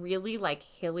 it's a really like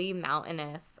hilly,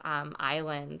 mountainous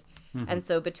island. And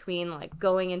so between like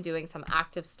going and doing some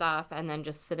active stuff and then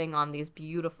just sitting on these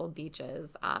beautiful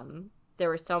beaches, there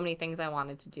were so many things I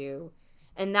wanted to do.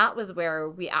 And that was where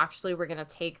we actually were going to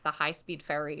take the high-speed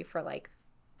ferry for like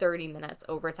 30 minutes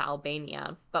over to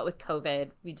Albania. But with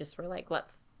COVID, we just were like,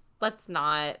 let's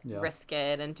not risk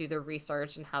it, and do the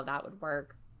research and how that would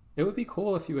work. It would be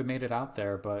cool if you had made it out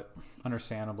there, but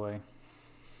understandably,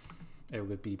 it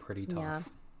would be pretty tough. Yeah.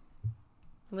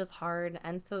 It was hard.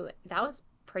 And so that was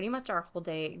pretty much our whole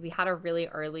day. We had a really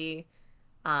early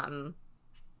time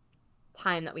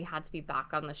that we had to be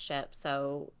back on the ship.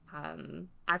 So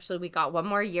actually we got one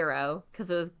more gyro, because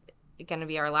it was going to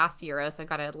be our last gyro. So I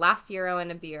got a last gyro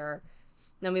and a beer.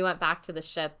 Then we went back to the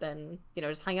ship and,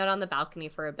 just hung out on the balcony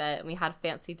for a bit. And we had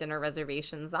fancy dinner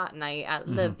reservations that night at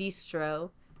Le Bistro.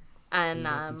 And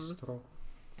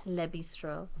Le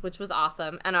Bistro, which was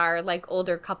awesome. And our like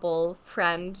older couple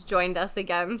friend joined us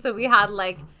again. So we had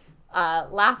like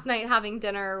last night having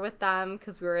dinner with them,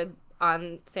 because we were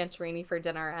on Santorini for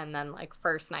dinner, and then like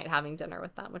first night having dinner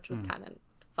with them, which was kind of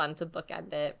fun to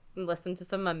bookend it and listen to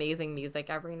some amazing music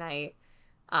every night.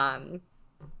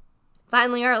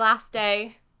 Finally, our last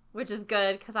day, which is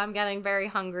good because I'm getting very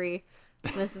hungry.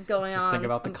 This is going Just on. think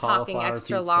about the I'm talking cauliflower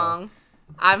extra pizza. long.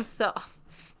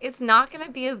 It's not going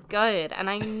to be as good, and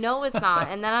I know it's not.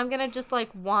 And then I'm going to just like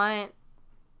want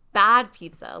bad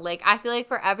pizza. Like, I feel like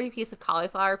for every piece of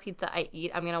cauliflower pizza I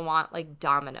eat, I'm gonna want like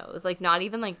Domino's, like not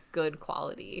even like good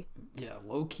quality. Yeah,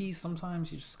 low key.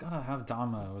 Sometimes you just gotta have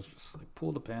Domino's. Just like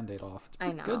pull the Band-Aid off. It's I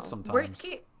pretty know. good sometimes.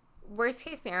 Worst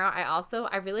case scenario,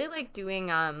 I really like doing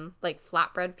like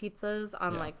flatbread pizzas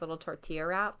on Yeah. like little tortilla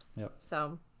wraps. Yep.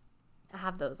 So I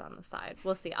have those on the side.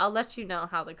 We'll see. I'll let you know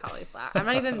how the cauliflower. I'm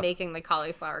not even making the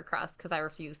cauliflower crust because I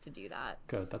refuse to do that.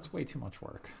 Good. That's way too much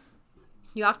work.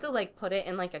 You have to like put it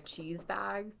in like a cheese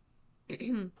bag.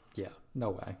 Yeah.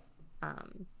 No way.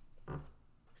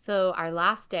 So our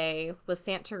last day was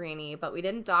Santorini, but we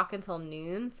didn't dock until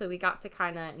noon, so we got to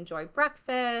kind of enjoy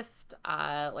breakfast,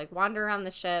 like wander around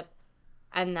the ship,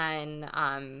 and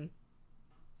then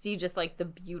see just like the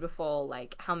beautiful,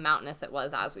 like how mountainous it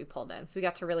was as we pulled in. So we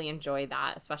got to really enjoy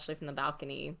that, especially from the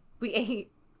balcony. We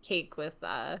ate cake with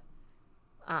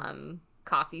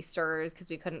coffee stirrers because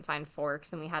we couldn't find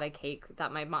forks, and we had a cake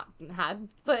that my mom had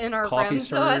put in our Coffee room.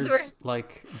 stirrers, So as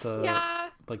like the yeah,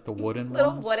 like the wooden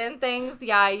little ones. wooden things.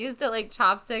 Yeah, I used it like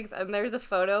chopsticks, and there's a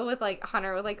photo with like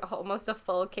Hunter with like almost a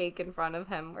full cake in front of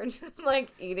him. We're just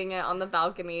like eating it on the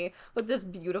balcony with this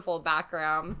beautiful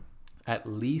background. At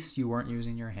least you weren't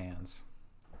using your hands.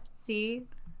 See,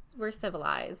 we're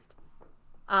civilized.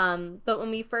 But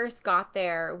when we first got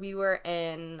there, we were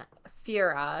in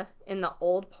Fira in the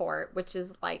old port, which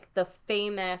is like the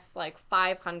famous like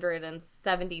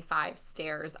 575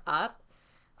 stairs up.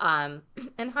 And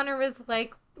Hunter was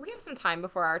like, we have some time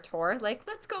before our tour. Like,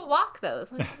 let's go walk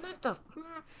those. Like, what the?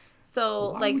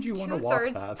 So Why like would you want to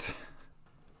walk that?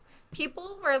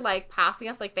 people were like passing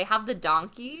us, like they have the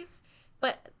donkeys,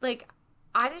 but like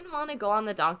I didn't want to go on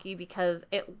the donkey because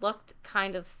it looked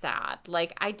kind of sad.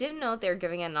 Like I didn't know if they were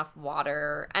giving it enough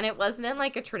water, and it wasn't in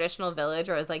like a traditional village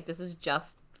where I was like, this is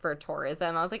just for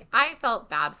tourism. I was like, I felt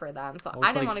bad for them, so Well, I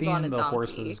it's didn't like want to go on a seeing the donkey.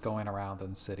 horses going around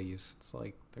in cities. It's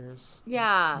like it's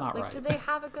Yeah, not like right. do they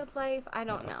have a good life? I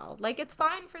don't No. know. Like it's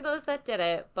fine for those that did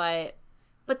it, but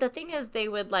the thing is they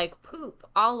would like poop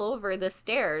all over the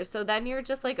stairs. So then you're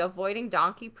just like avoiding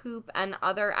donkey poop and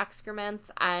other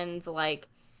excrements, and like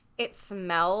it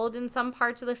smelled in some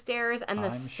parts of the stairs, and the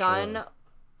I'm sun sure.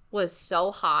 was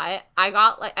so hot. I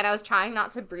got like, and I was trying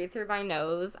not to breathe through my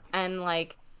nose, and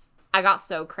like I got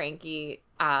so cranky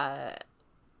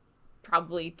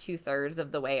probably 2/3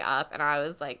 of the way up, and I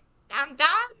was like, I'm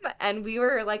done. And we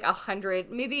were like 100,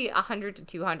 maybe 100 to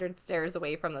 200 stairs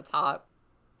away from the top.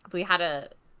 We had a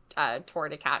tour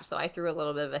to catch, so I threw a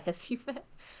little bit of a hissy fit,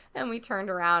 and we turned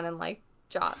around and like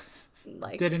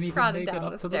Didn't even trotted make it down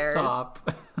up the to stairs. the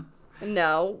top.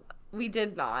 No, we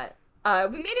did not.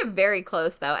 We made it very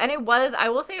close though, and I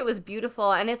will say it was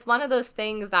beautiful, and it's one of those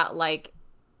things that like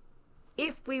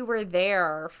if we were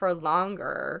there for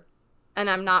longer and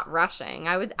I'm not rushing,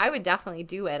 I would definitely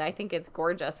do it. I think it's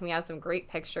gorgeous, and we have some great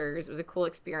pictures. It was a cool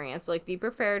experience, but like be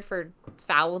prepared for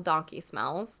foul donkey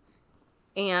smells.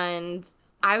 And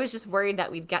I was just worried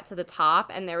that we'd get to the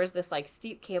top and there was this like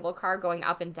steep cable car going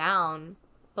up and down,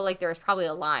 but like there was probably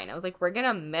a line. I was like, we're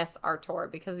gonna miss our tour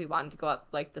because we wanted to go up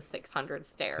like the 600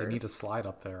 stairs. They need a slide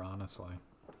up there, honestly.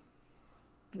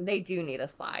 They do need a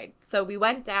slide. So we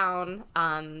went down,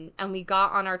 and we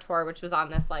got on our tour, which was on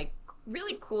this like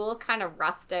really cool kind of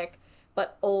rustic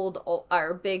but old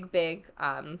or big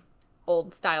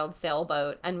old styled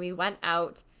sailboat. And we went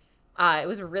out. It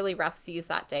was really rough seas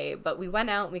that day, but we went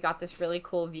out and we got this really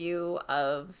cool view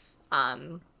of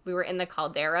we were in the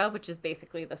caldera, which is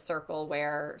basically the circle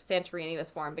where Santorini was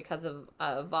formed because of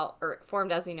or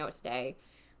formed as we know it today,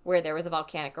 where there was a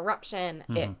volcanic eruption.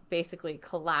 Mhm. It basically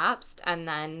collapsed, and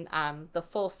then the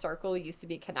full circle used to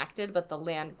be connected, but the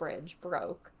land bridge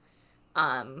broke.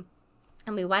 And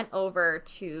we went over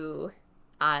to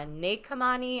Nai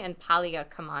Kamani and Palia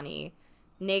Kamani.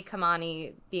 Nai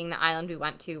Kamani being the island we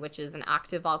went to, which is an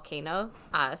active volcano.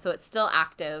 So it's still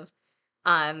active.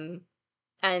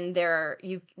 And there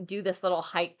you do this little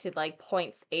hike to like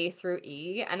points A through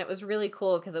E, and it was really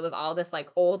cool because it was all this like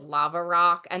old lava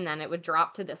rock, and then it would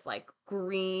drop to this like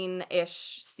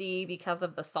greenish sea because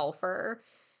of the sulfur,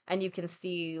 and you can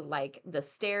see like the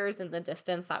stairs in the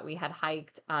distance that we had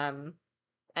hiked.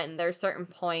 And there's certain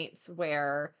points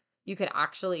where you could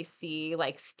actually see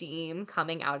like steam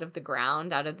coming out of the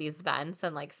ground out of these vents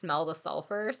and like smell the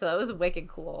sulfur. So that was wicked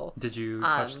cool. Did you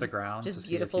touch the ground to Just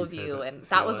see if beautiful you view, could and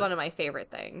that feel was it? one of my favorite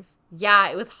things. Yeah,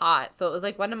 it was hot, so it was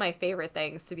like one of my favorite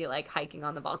things to be like hiking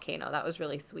on the volcano. That was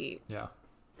really sweet. Yeah.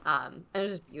 It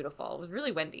was just beautiful. It was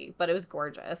really windy, but it was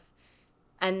gorgeous.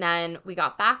 And then we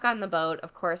got back on the boat,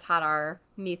 of course, had our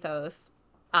mythos,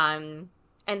 and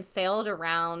sailed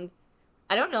around.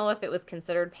 I don't know if it was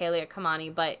considered Palia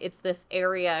Kamani, but it's this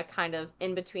area kind of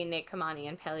in between Nai Kamani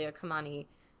and Palia Kamani,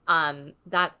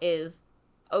 that is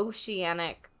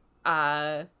oceanic,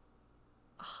 hot,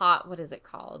 what is it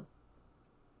called?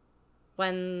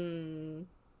 When,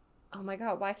 oh my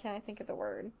God, why can't I think of the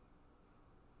word?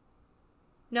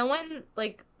 No one,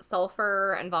 like,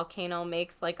 sulfur and volcano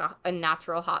makes, like, a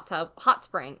natural hot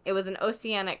spring. It was an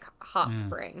oceanic hot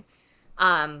spring,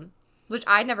 which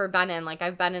I'd never been in. Like,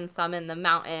 I've been in some in the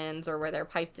mountains or where they're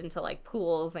piped into, like,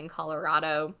 pools in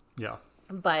Colorado. Yeah.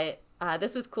 But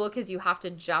this was cool because you have to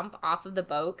jump off of the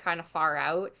boat kind of far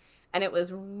out. And it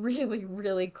was really,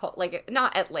 really cold. Like,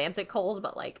 not Atlantic cold,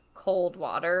 but, like, cold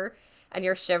water. And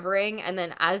you're shivering, and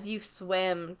then as you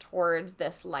swim towards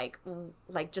this like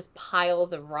just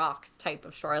piles of rocks type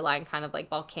of shoreline, kind of like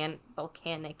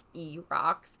volcanic-y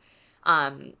rocks,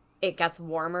 it gets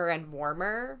warmer and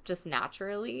warmer just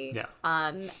naturally. Yeah.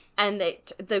 And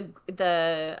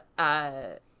the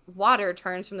water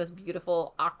turns from this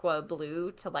beautiful aqua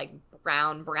blue to like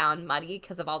brown muddy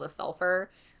because of all the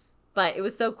sulfur. But it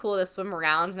was so cool to swim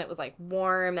around, and it was like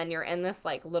warm, and you're in this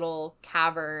like little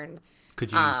cavern.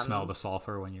 Could you smell the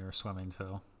sulfur when you were swimming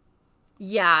too?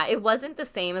 Yeah, it wasn't the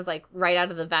same as like right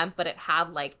out of the vent, but it had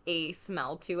like a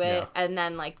smell to it. Yeah. And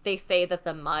then like they say that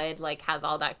the mud like has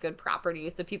all that good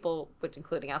properties. So people, which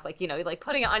including us, like, you know, like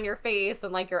putting it on your face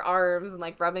and like your arms and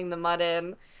like rubbing the mud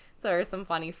in. So there are some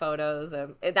funny photos.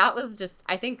 And that was just,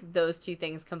 I think those two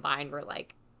things combined were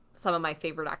like some of my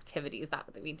favorite activities that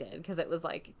we did, because it was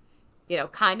like, you know,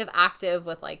 kind of active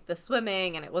with like the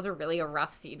swimming, and it was a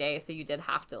rough sea day, so you did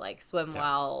have to like swim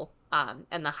well,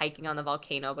 and the hiking on the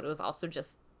volcano, but it was also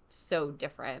just so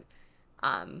different,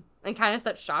 and kind of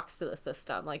such shocks to the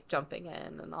system, like jumping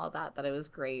in and all that it was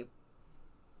great.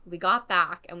 We got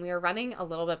back and we were running a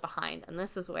little bit behind, and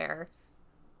this is where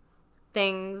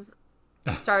things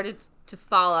started to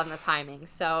fall on the timing.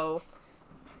 So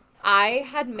I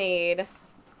had made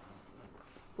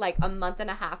like a month and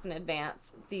a half in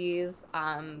advance these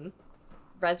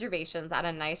reservations at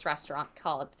a nice restaurant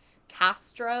called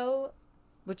Castro,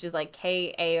 which is like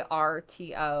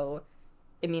Karto.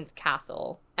 It means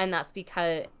castle. And that's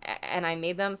because, and I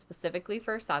made them specifically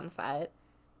for sunset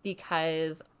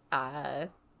because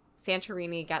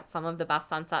Santorini gets some of the best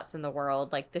sunsets in the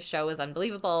world. Like, the show is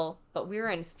unbelievable, but we were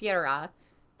in Fiera,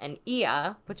 and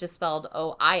Ia, which is spelled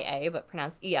O-I-A, but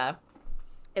pronounced Ia,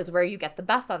 is where you get the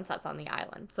best sunsets on the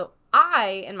island. So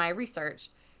in my research,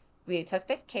 we took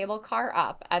this cable car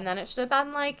up, and then it should have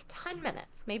been like 10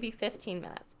 minutes, maybe 15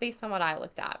 minutes, based on what I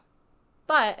looked at.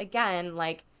 But again,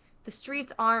 like, the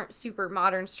streets aren't super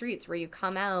modern streets where you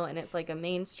come out and it's like a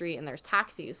main street and there's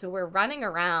taxis. So we're running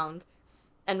around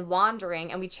and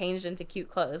wandering, and we changed into cute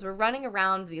clothes. We're running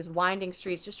around these winding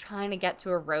streets just trying to get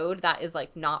to a road that is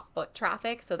like not foot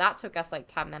traffic. So that took us like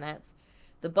 10 minutes.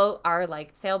 The boat, our like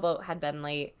sailboat, had been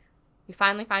late. We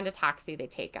finally find a taxi. They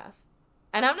take us.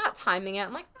 And I'm not timing it.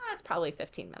 I'm like, it's probably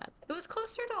 15 minutes. It was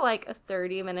closer to like a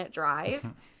 30-minute drive.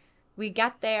 We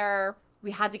get there.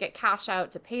 We had to get cash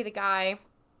out to pay the guy.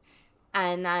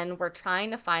 And then we're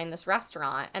trying to find this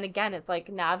restaurant. And again, it's like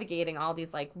navigating all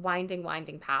these like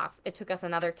winding paths. It took us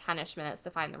another 10-ish minutes to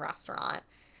find the restaurant.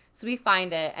 So we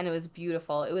find it, and it was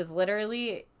beautiful. It was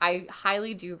literally, I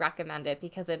highly do recommend it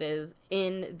because it is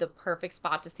in the perfect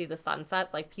spot to see the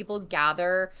sunsets. Like, people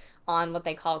gather on what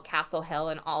they call Castle Hill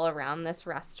and all around this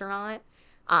restaurant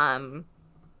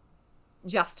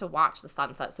just to watch the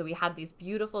sunset. So we had these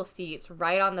beautiful seats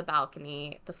right on the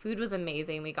balcony. The food was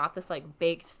amazing. We got this like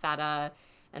baked feta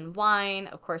and wine.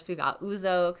 Of course, we got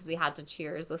ouzo because we had to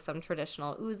cheers with some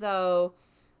traditional ouzo.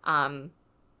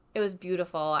 It was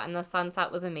beautiful, and the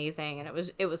sunset was amazing, and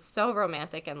it was so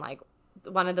romantic, and like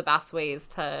one of the best ways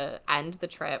to end the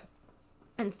trip.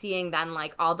 And seeing then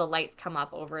like all the lights come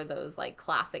up over those like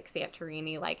classic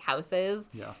Santorini like houses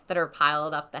that are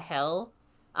piled up the hill.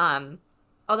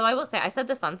 Although I will say, I said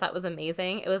the sunset was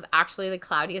amazing. It was actually the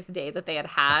cloudiest day that they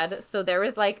had. So there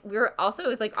was like, it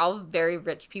was like all very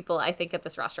rich people, I think, at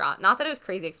this restaurant. Not that it was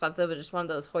crazy expensive, but just one of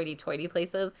those hoity-toity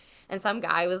places. And some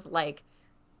guy was like,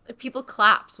 people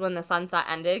clapped when the sunset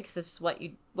ended because it's just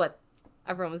what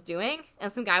everyone was doing. And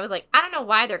some guy was like, I don't know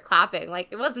why they're clapping. Like,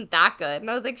 it wasn't that good.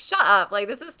 And I was like, shut up. Like,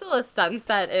 this is still a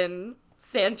sunset in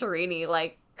Santorini.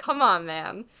 Like, come on,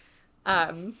 man.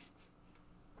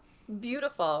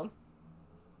 Beautiful.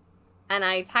 And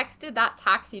I texted that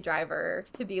taxi driver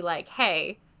to be like,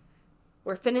 hey,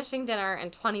 we're finishing dinner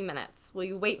in 20 minutes. Will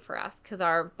you wait for us? Because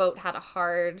our boat had a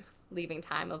hard leaving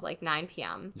time of like 9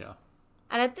 p.m. Yeah.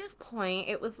 And at this point,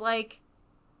 it was like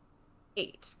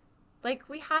 8. Like,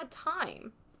 we had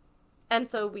time. And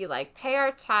so we like pay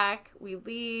our check, we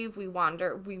leave, we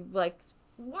wander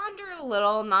a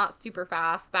little, not super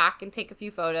fast, back and take a few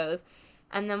photos.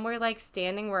 And then we're like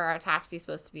standing where our taxi's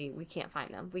supposed to be. We can't find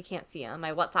him. We can't see him.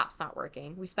 My WhatsApp's not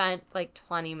working. We spent like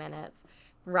 20 minutes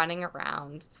running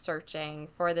around searching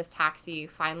for this taxi.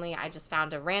 Finally, I just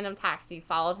found a random taxi,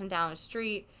 followed him down the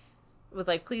street, was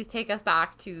like, please take us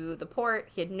back to the port.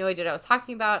 He had no idea what I was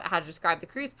talking about. I had to describe the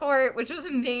cruise port, which was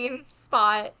the main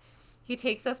spot. He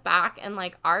takes us back, and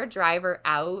like our driver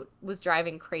out was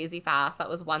driving crazy fast. That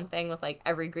was one thing with like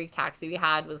every Greek taxi we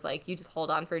had, was like you just hold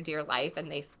on for dear life and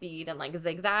they speed and like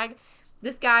zigzag.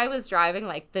 This guy was driving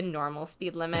like the normal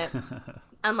speed limit,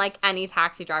 unlike any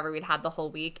taxi driver we'd had the whole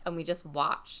week, and we just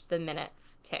watched the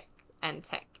minutes tick and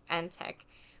tick and tick.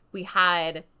 We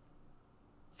had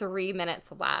 3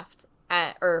 minutes left,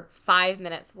 or 5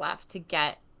 minutes left to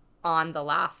get on the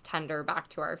last tender back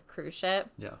to our cruise ship.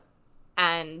 Yeah.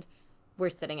 And we're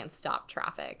sitting in stop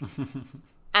traffic.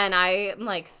 And I'm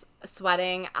like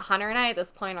sweating. Hunter and I at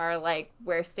this point are like,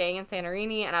 we're staying in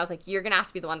Santorini. And I was like, you're going to have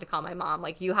to be the one to call my mom.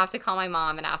 Like, you have to call my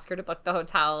mom and ask her to book the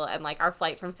hotel and like our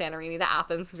flight from Santorini to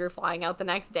Athens, because we're flying out the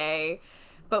next day.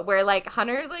 But we're like,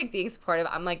 Hunter's like being supportive.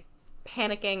 I'm like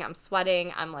panicking. I'm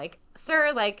sweating. I'm like,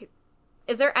 sir, like,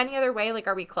 is there any other way? Like,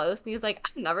 are we close? And he was like,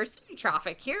 I've never seen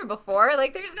traffic here before.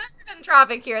 Like, there's never been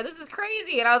traffic here. This is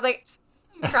crazy. And I was like,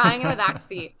 I'm crying in the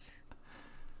backseat.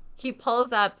 He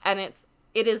pulls up, and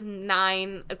it is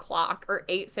 9 o'clock or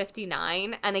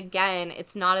 8:59. And again,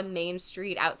 it's not a main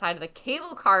street outside of the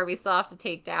cable car we still have to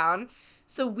take down.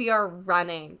 So we are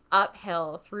running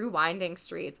uphill through winding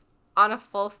streets on a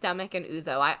full stomach in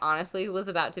ouzo. I honestly was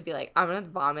about to be like, I'm going to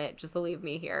vomit. Just leave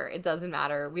me here. It doesn't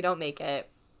matter. We don't make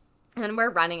it. And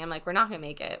we're running. I'm like, we're not going to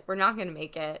make it. We're not going to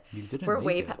make it. You didn't we're make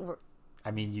way it. I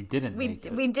mean, you didn't make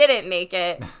it. We didn't make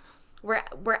it.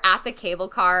 We're at the cable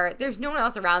car. There's no one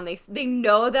else around. They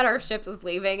know that our ship is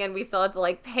leaving, and we still have to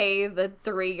like pay the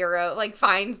 €3, like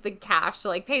find the cash to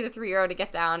like pay the €3 to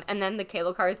get down. And then the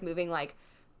cable car is moving like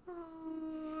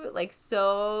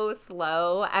so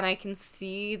slow, and I can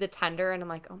see the tender, and I'm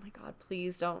like, oh my God,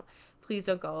 please don't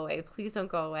go away. Please don't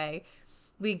go away.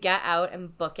 We get out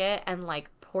and book it, and like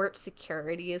port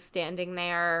security is standing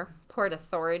there, port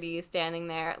authority is standing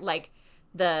there, like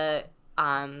the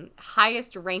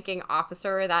highest ranking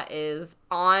officer that is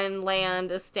on land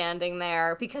is standing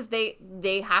there, because they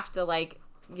have to like,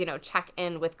 you know, check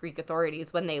in with Greek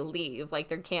authorities when they leave. Like,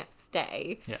 they can't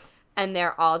stay. Yeah. And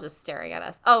they're all just staring at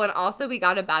us. Oh, and also we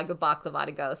got a bag of baklava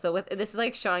to go. So this is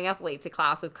like showing up late to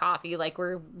class with coffee. Like,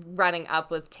 we're running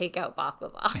up with takeout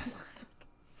baklava.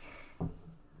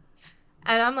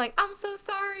 And I'm like, I'm so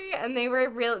sorry. And they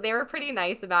were pretty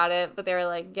nice about it, but they were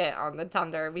like, get on the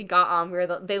tender. We got on.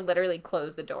 They literally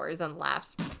closed the doors and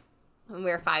left. And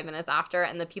we were 5 minutes after.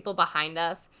 And the people behind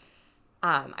us,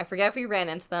 I forget if we ran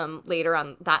into them later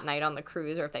on that night on the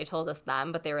cruise, or if they told us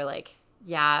them, but they were like,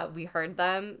 yeah, we heard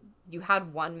them. You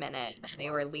had 1 minute and they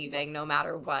were leaving no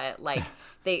matter what. Like,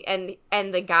 and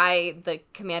the guy, the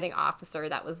commanding officer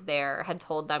that was there, had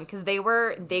told them, because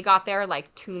they got there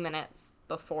like 2 minutes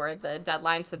before the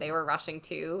deadline, so they were rushing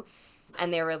too,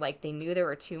 and they were like, they knew there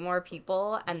were 2 more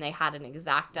people, and they had an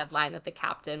exact deadline that the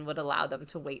captain would allow them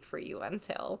to wait for you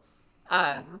until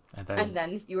and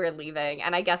then you were leaving.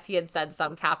 And I guess he had said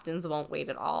some captains won't wait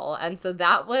at all, and so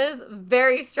that was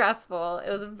very stressful. It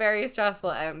was a very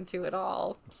stressful end to it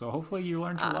all. So hopefully you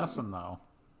learned your lesson, though.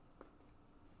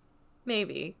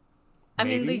 Maybe. I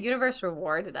mean, the universe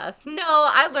rewarded us. No,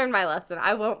 I learned my lesson.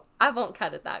 I won't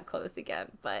cut it that close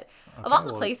again. But okay, of all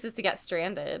the places to get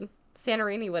stranded,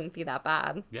 Santorini wouldn't be that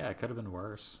bad. Yeah, it could have been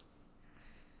worse.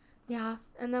 Yeah,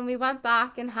 and then we went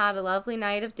back and had a lovely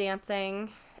night of dancing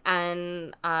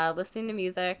and listening to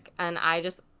music. And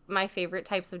my favorite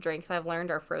types of drinks I've learned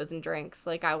are frozen drinks.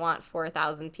 Like, I want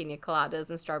 4,000 pina coladas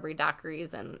and strawberry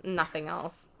daiquiris and nothing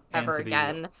else. Ever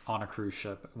again on a cruise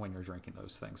ship when you're drinking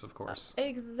those things, of course.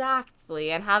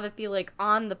 Exactly, and have it be like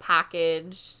on the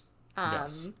package.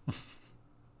 Yes.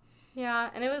 Yeah,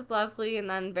 and it was lovely, and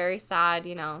then very sad.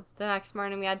 You know, the next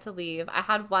morning we had to leave. I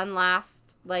had one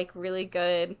last like really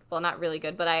good, well, not really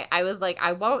good, but I was like,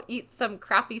 I won't eat some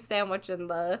crappy sandwich in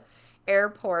the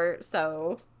airport,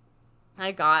 so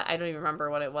I don't even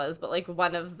remember what it was, but like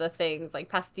one of the things, like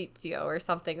pasticcio or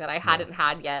something that I hadn't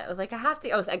had yet. I was like, I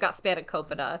got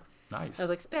spanakopita. Nice. I was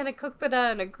like,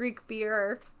 spanakopita and a Greek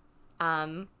beer.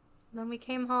 Then we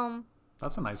came home.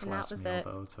 That's a nice last meal,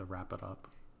 though, to wrap it up.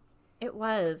 It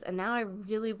was, and now I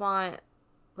really want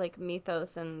like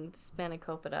mythos and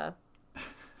spanakopita.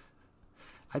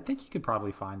 I think you could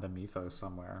probably find the mythos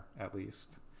somewhere, at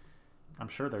least. I'm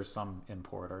sure there's some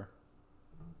importer.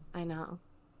 I know,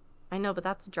 but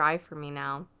that's dry for me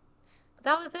now. But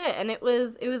that was it, and it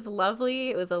was lovely.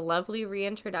 It was a lovely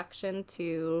reintroduction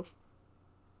to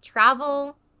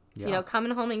travel Yeah. You know,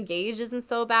 coming home engaged isn't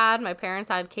so bad. My parents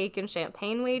had cake and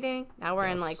champagne waiting. Now we're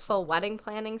in like Yes. full wedding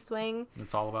planning swing.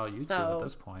 It's all about you two So- at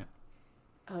this point.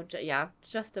 Oh, yeah,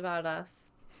 just about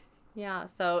us. Yeah,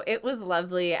 so it was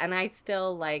lovely, and I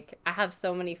still, like, I have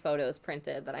so many photos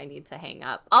printed that I need to hang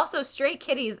up. Also, stray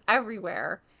kitties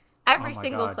everywhere. Every Oh my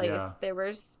single God, place. yeah. There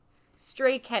were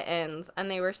stray kittens, and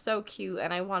they were so cute,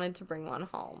 and I wanted to bring one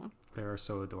home. They are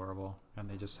so adorable, and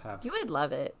they just have. You would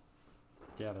love it.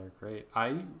 Yeah, they're great.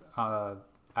 Out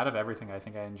of everything, I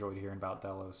think I enjoyed hearing about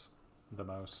Delos the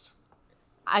most.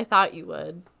 I thought you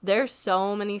would. There's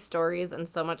so many stories and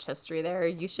so much history there.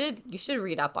 You should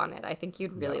read up on it. I think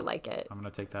you'd really Yeah. like it. I'm gonna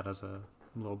take that as a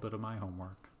little bit of my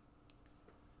homework.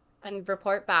 And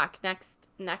report back. Next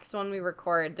one we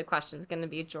record, the question's going to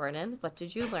be, Jordan, what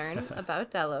did you learn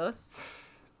about Delos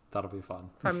That'll be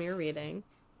fun. from your reading?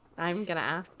 I'm going to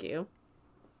ask you.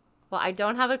 Well, I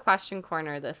don't have a question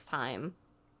corner this time.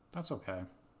 That's okay.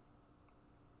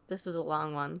 This was a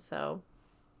long one, so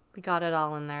we got it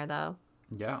all in there, though.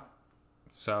 Yeah.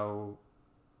 So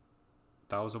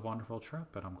that was a wonderful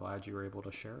trip, and I'm glad you were able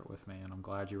to share it with me, and I'm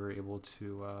glad you were able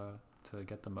to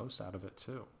get the most out of it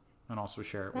too, and also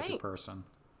share it with your Thanks. person.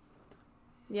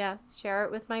 Yes, share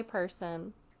it with my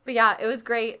person. But yeah, it was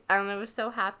great, and I was so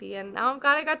happy, and now I'm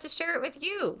glad I got to share it with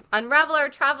you. Unravel Our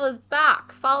Travel is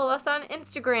back. Follow us on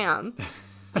Instagram.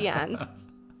 The end.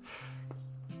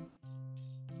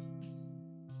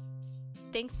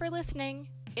 Thanks for listening.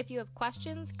 If you have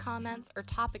questions, comments, or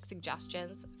topic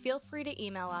suggestions, feel free to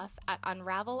email us at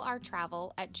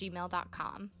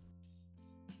unravelourtravel@gmail.com.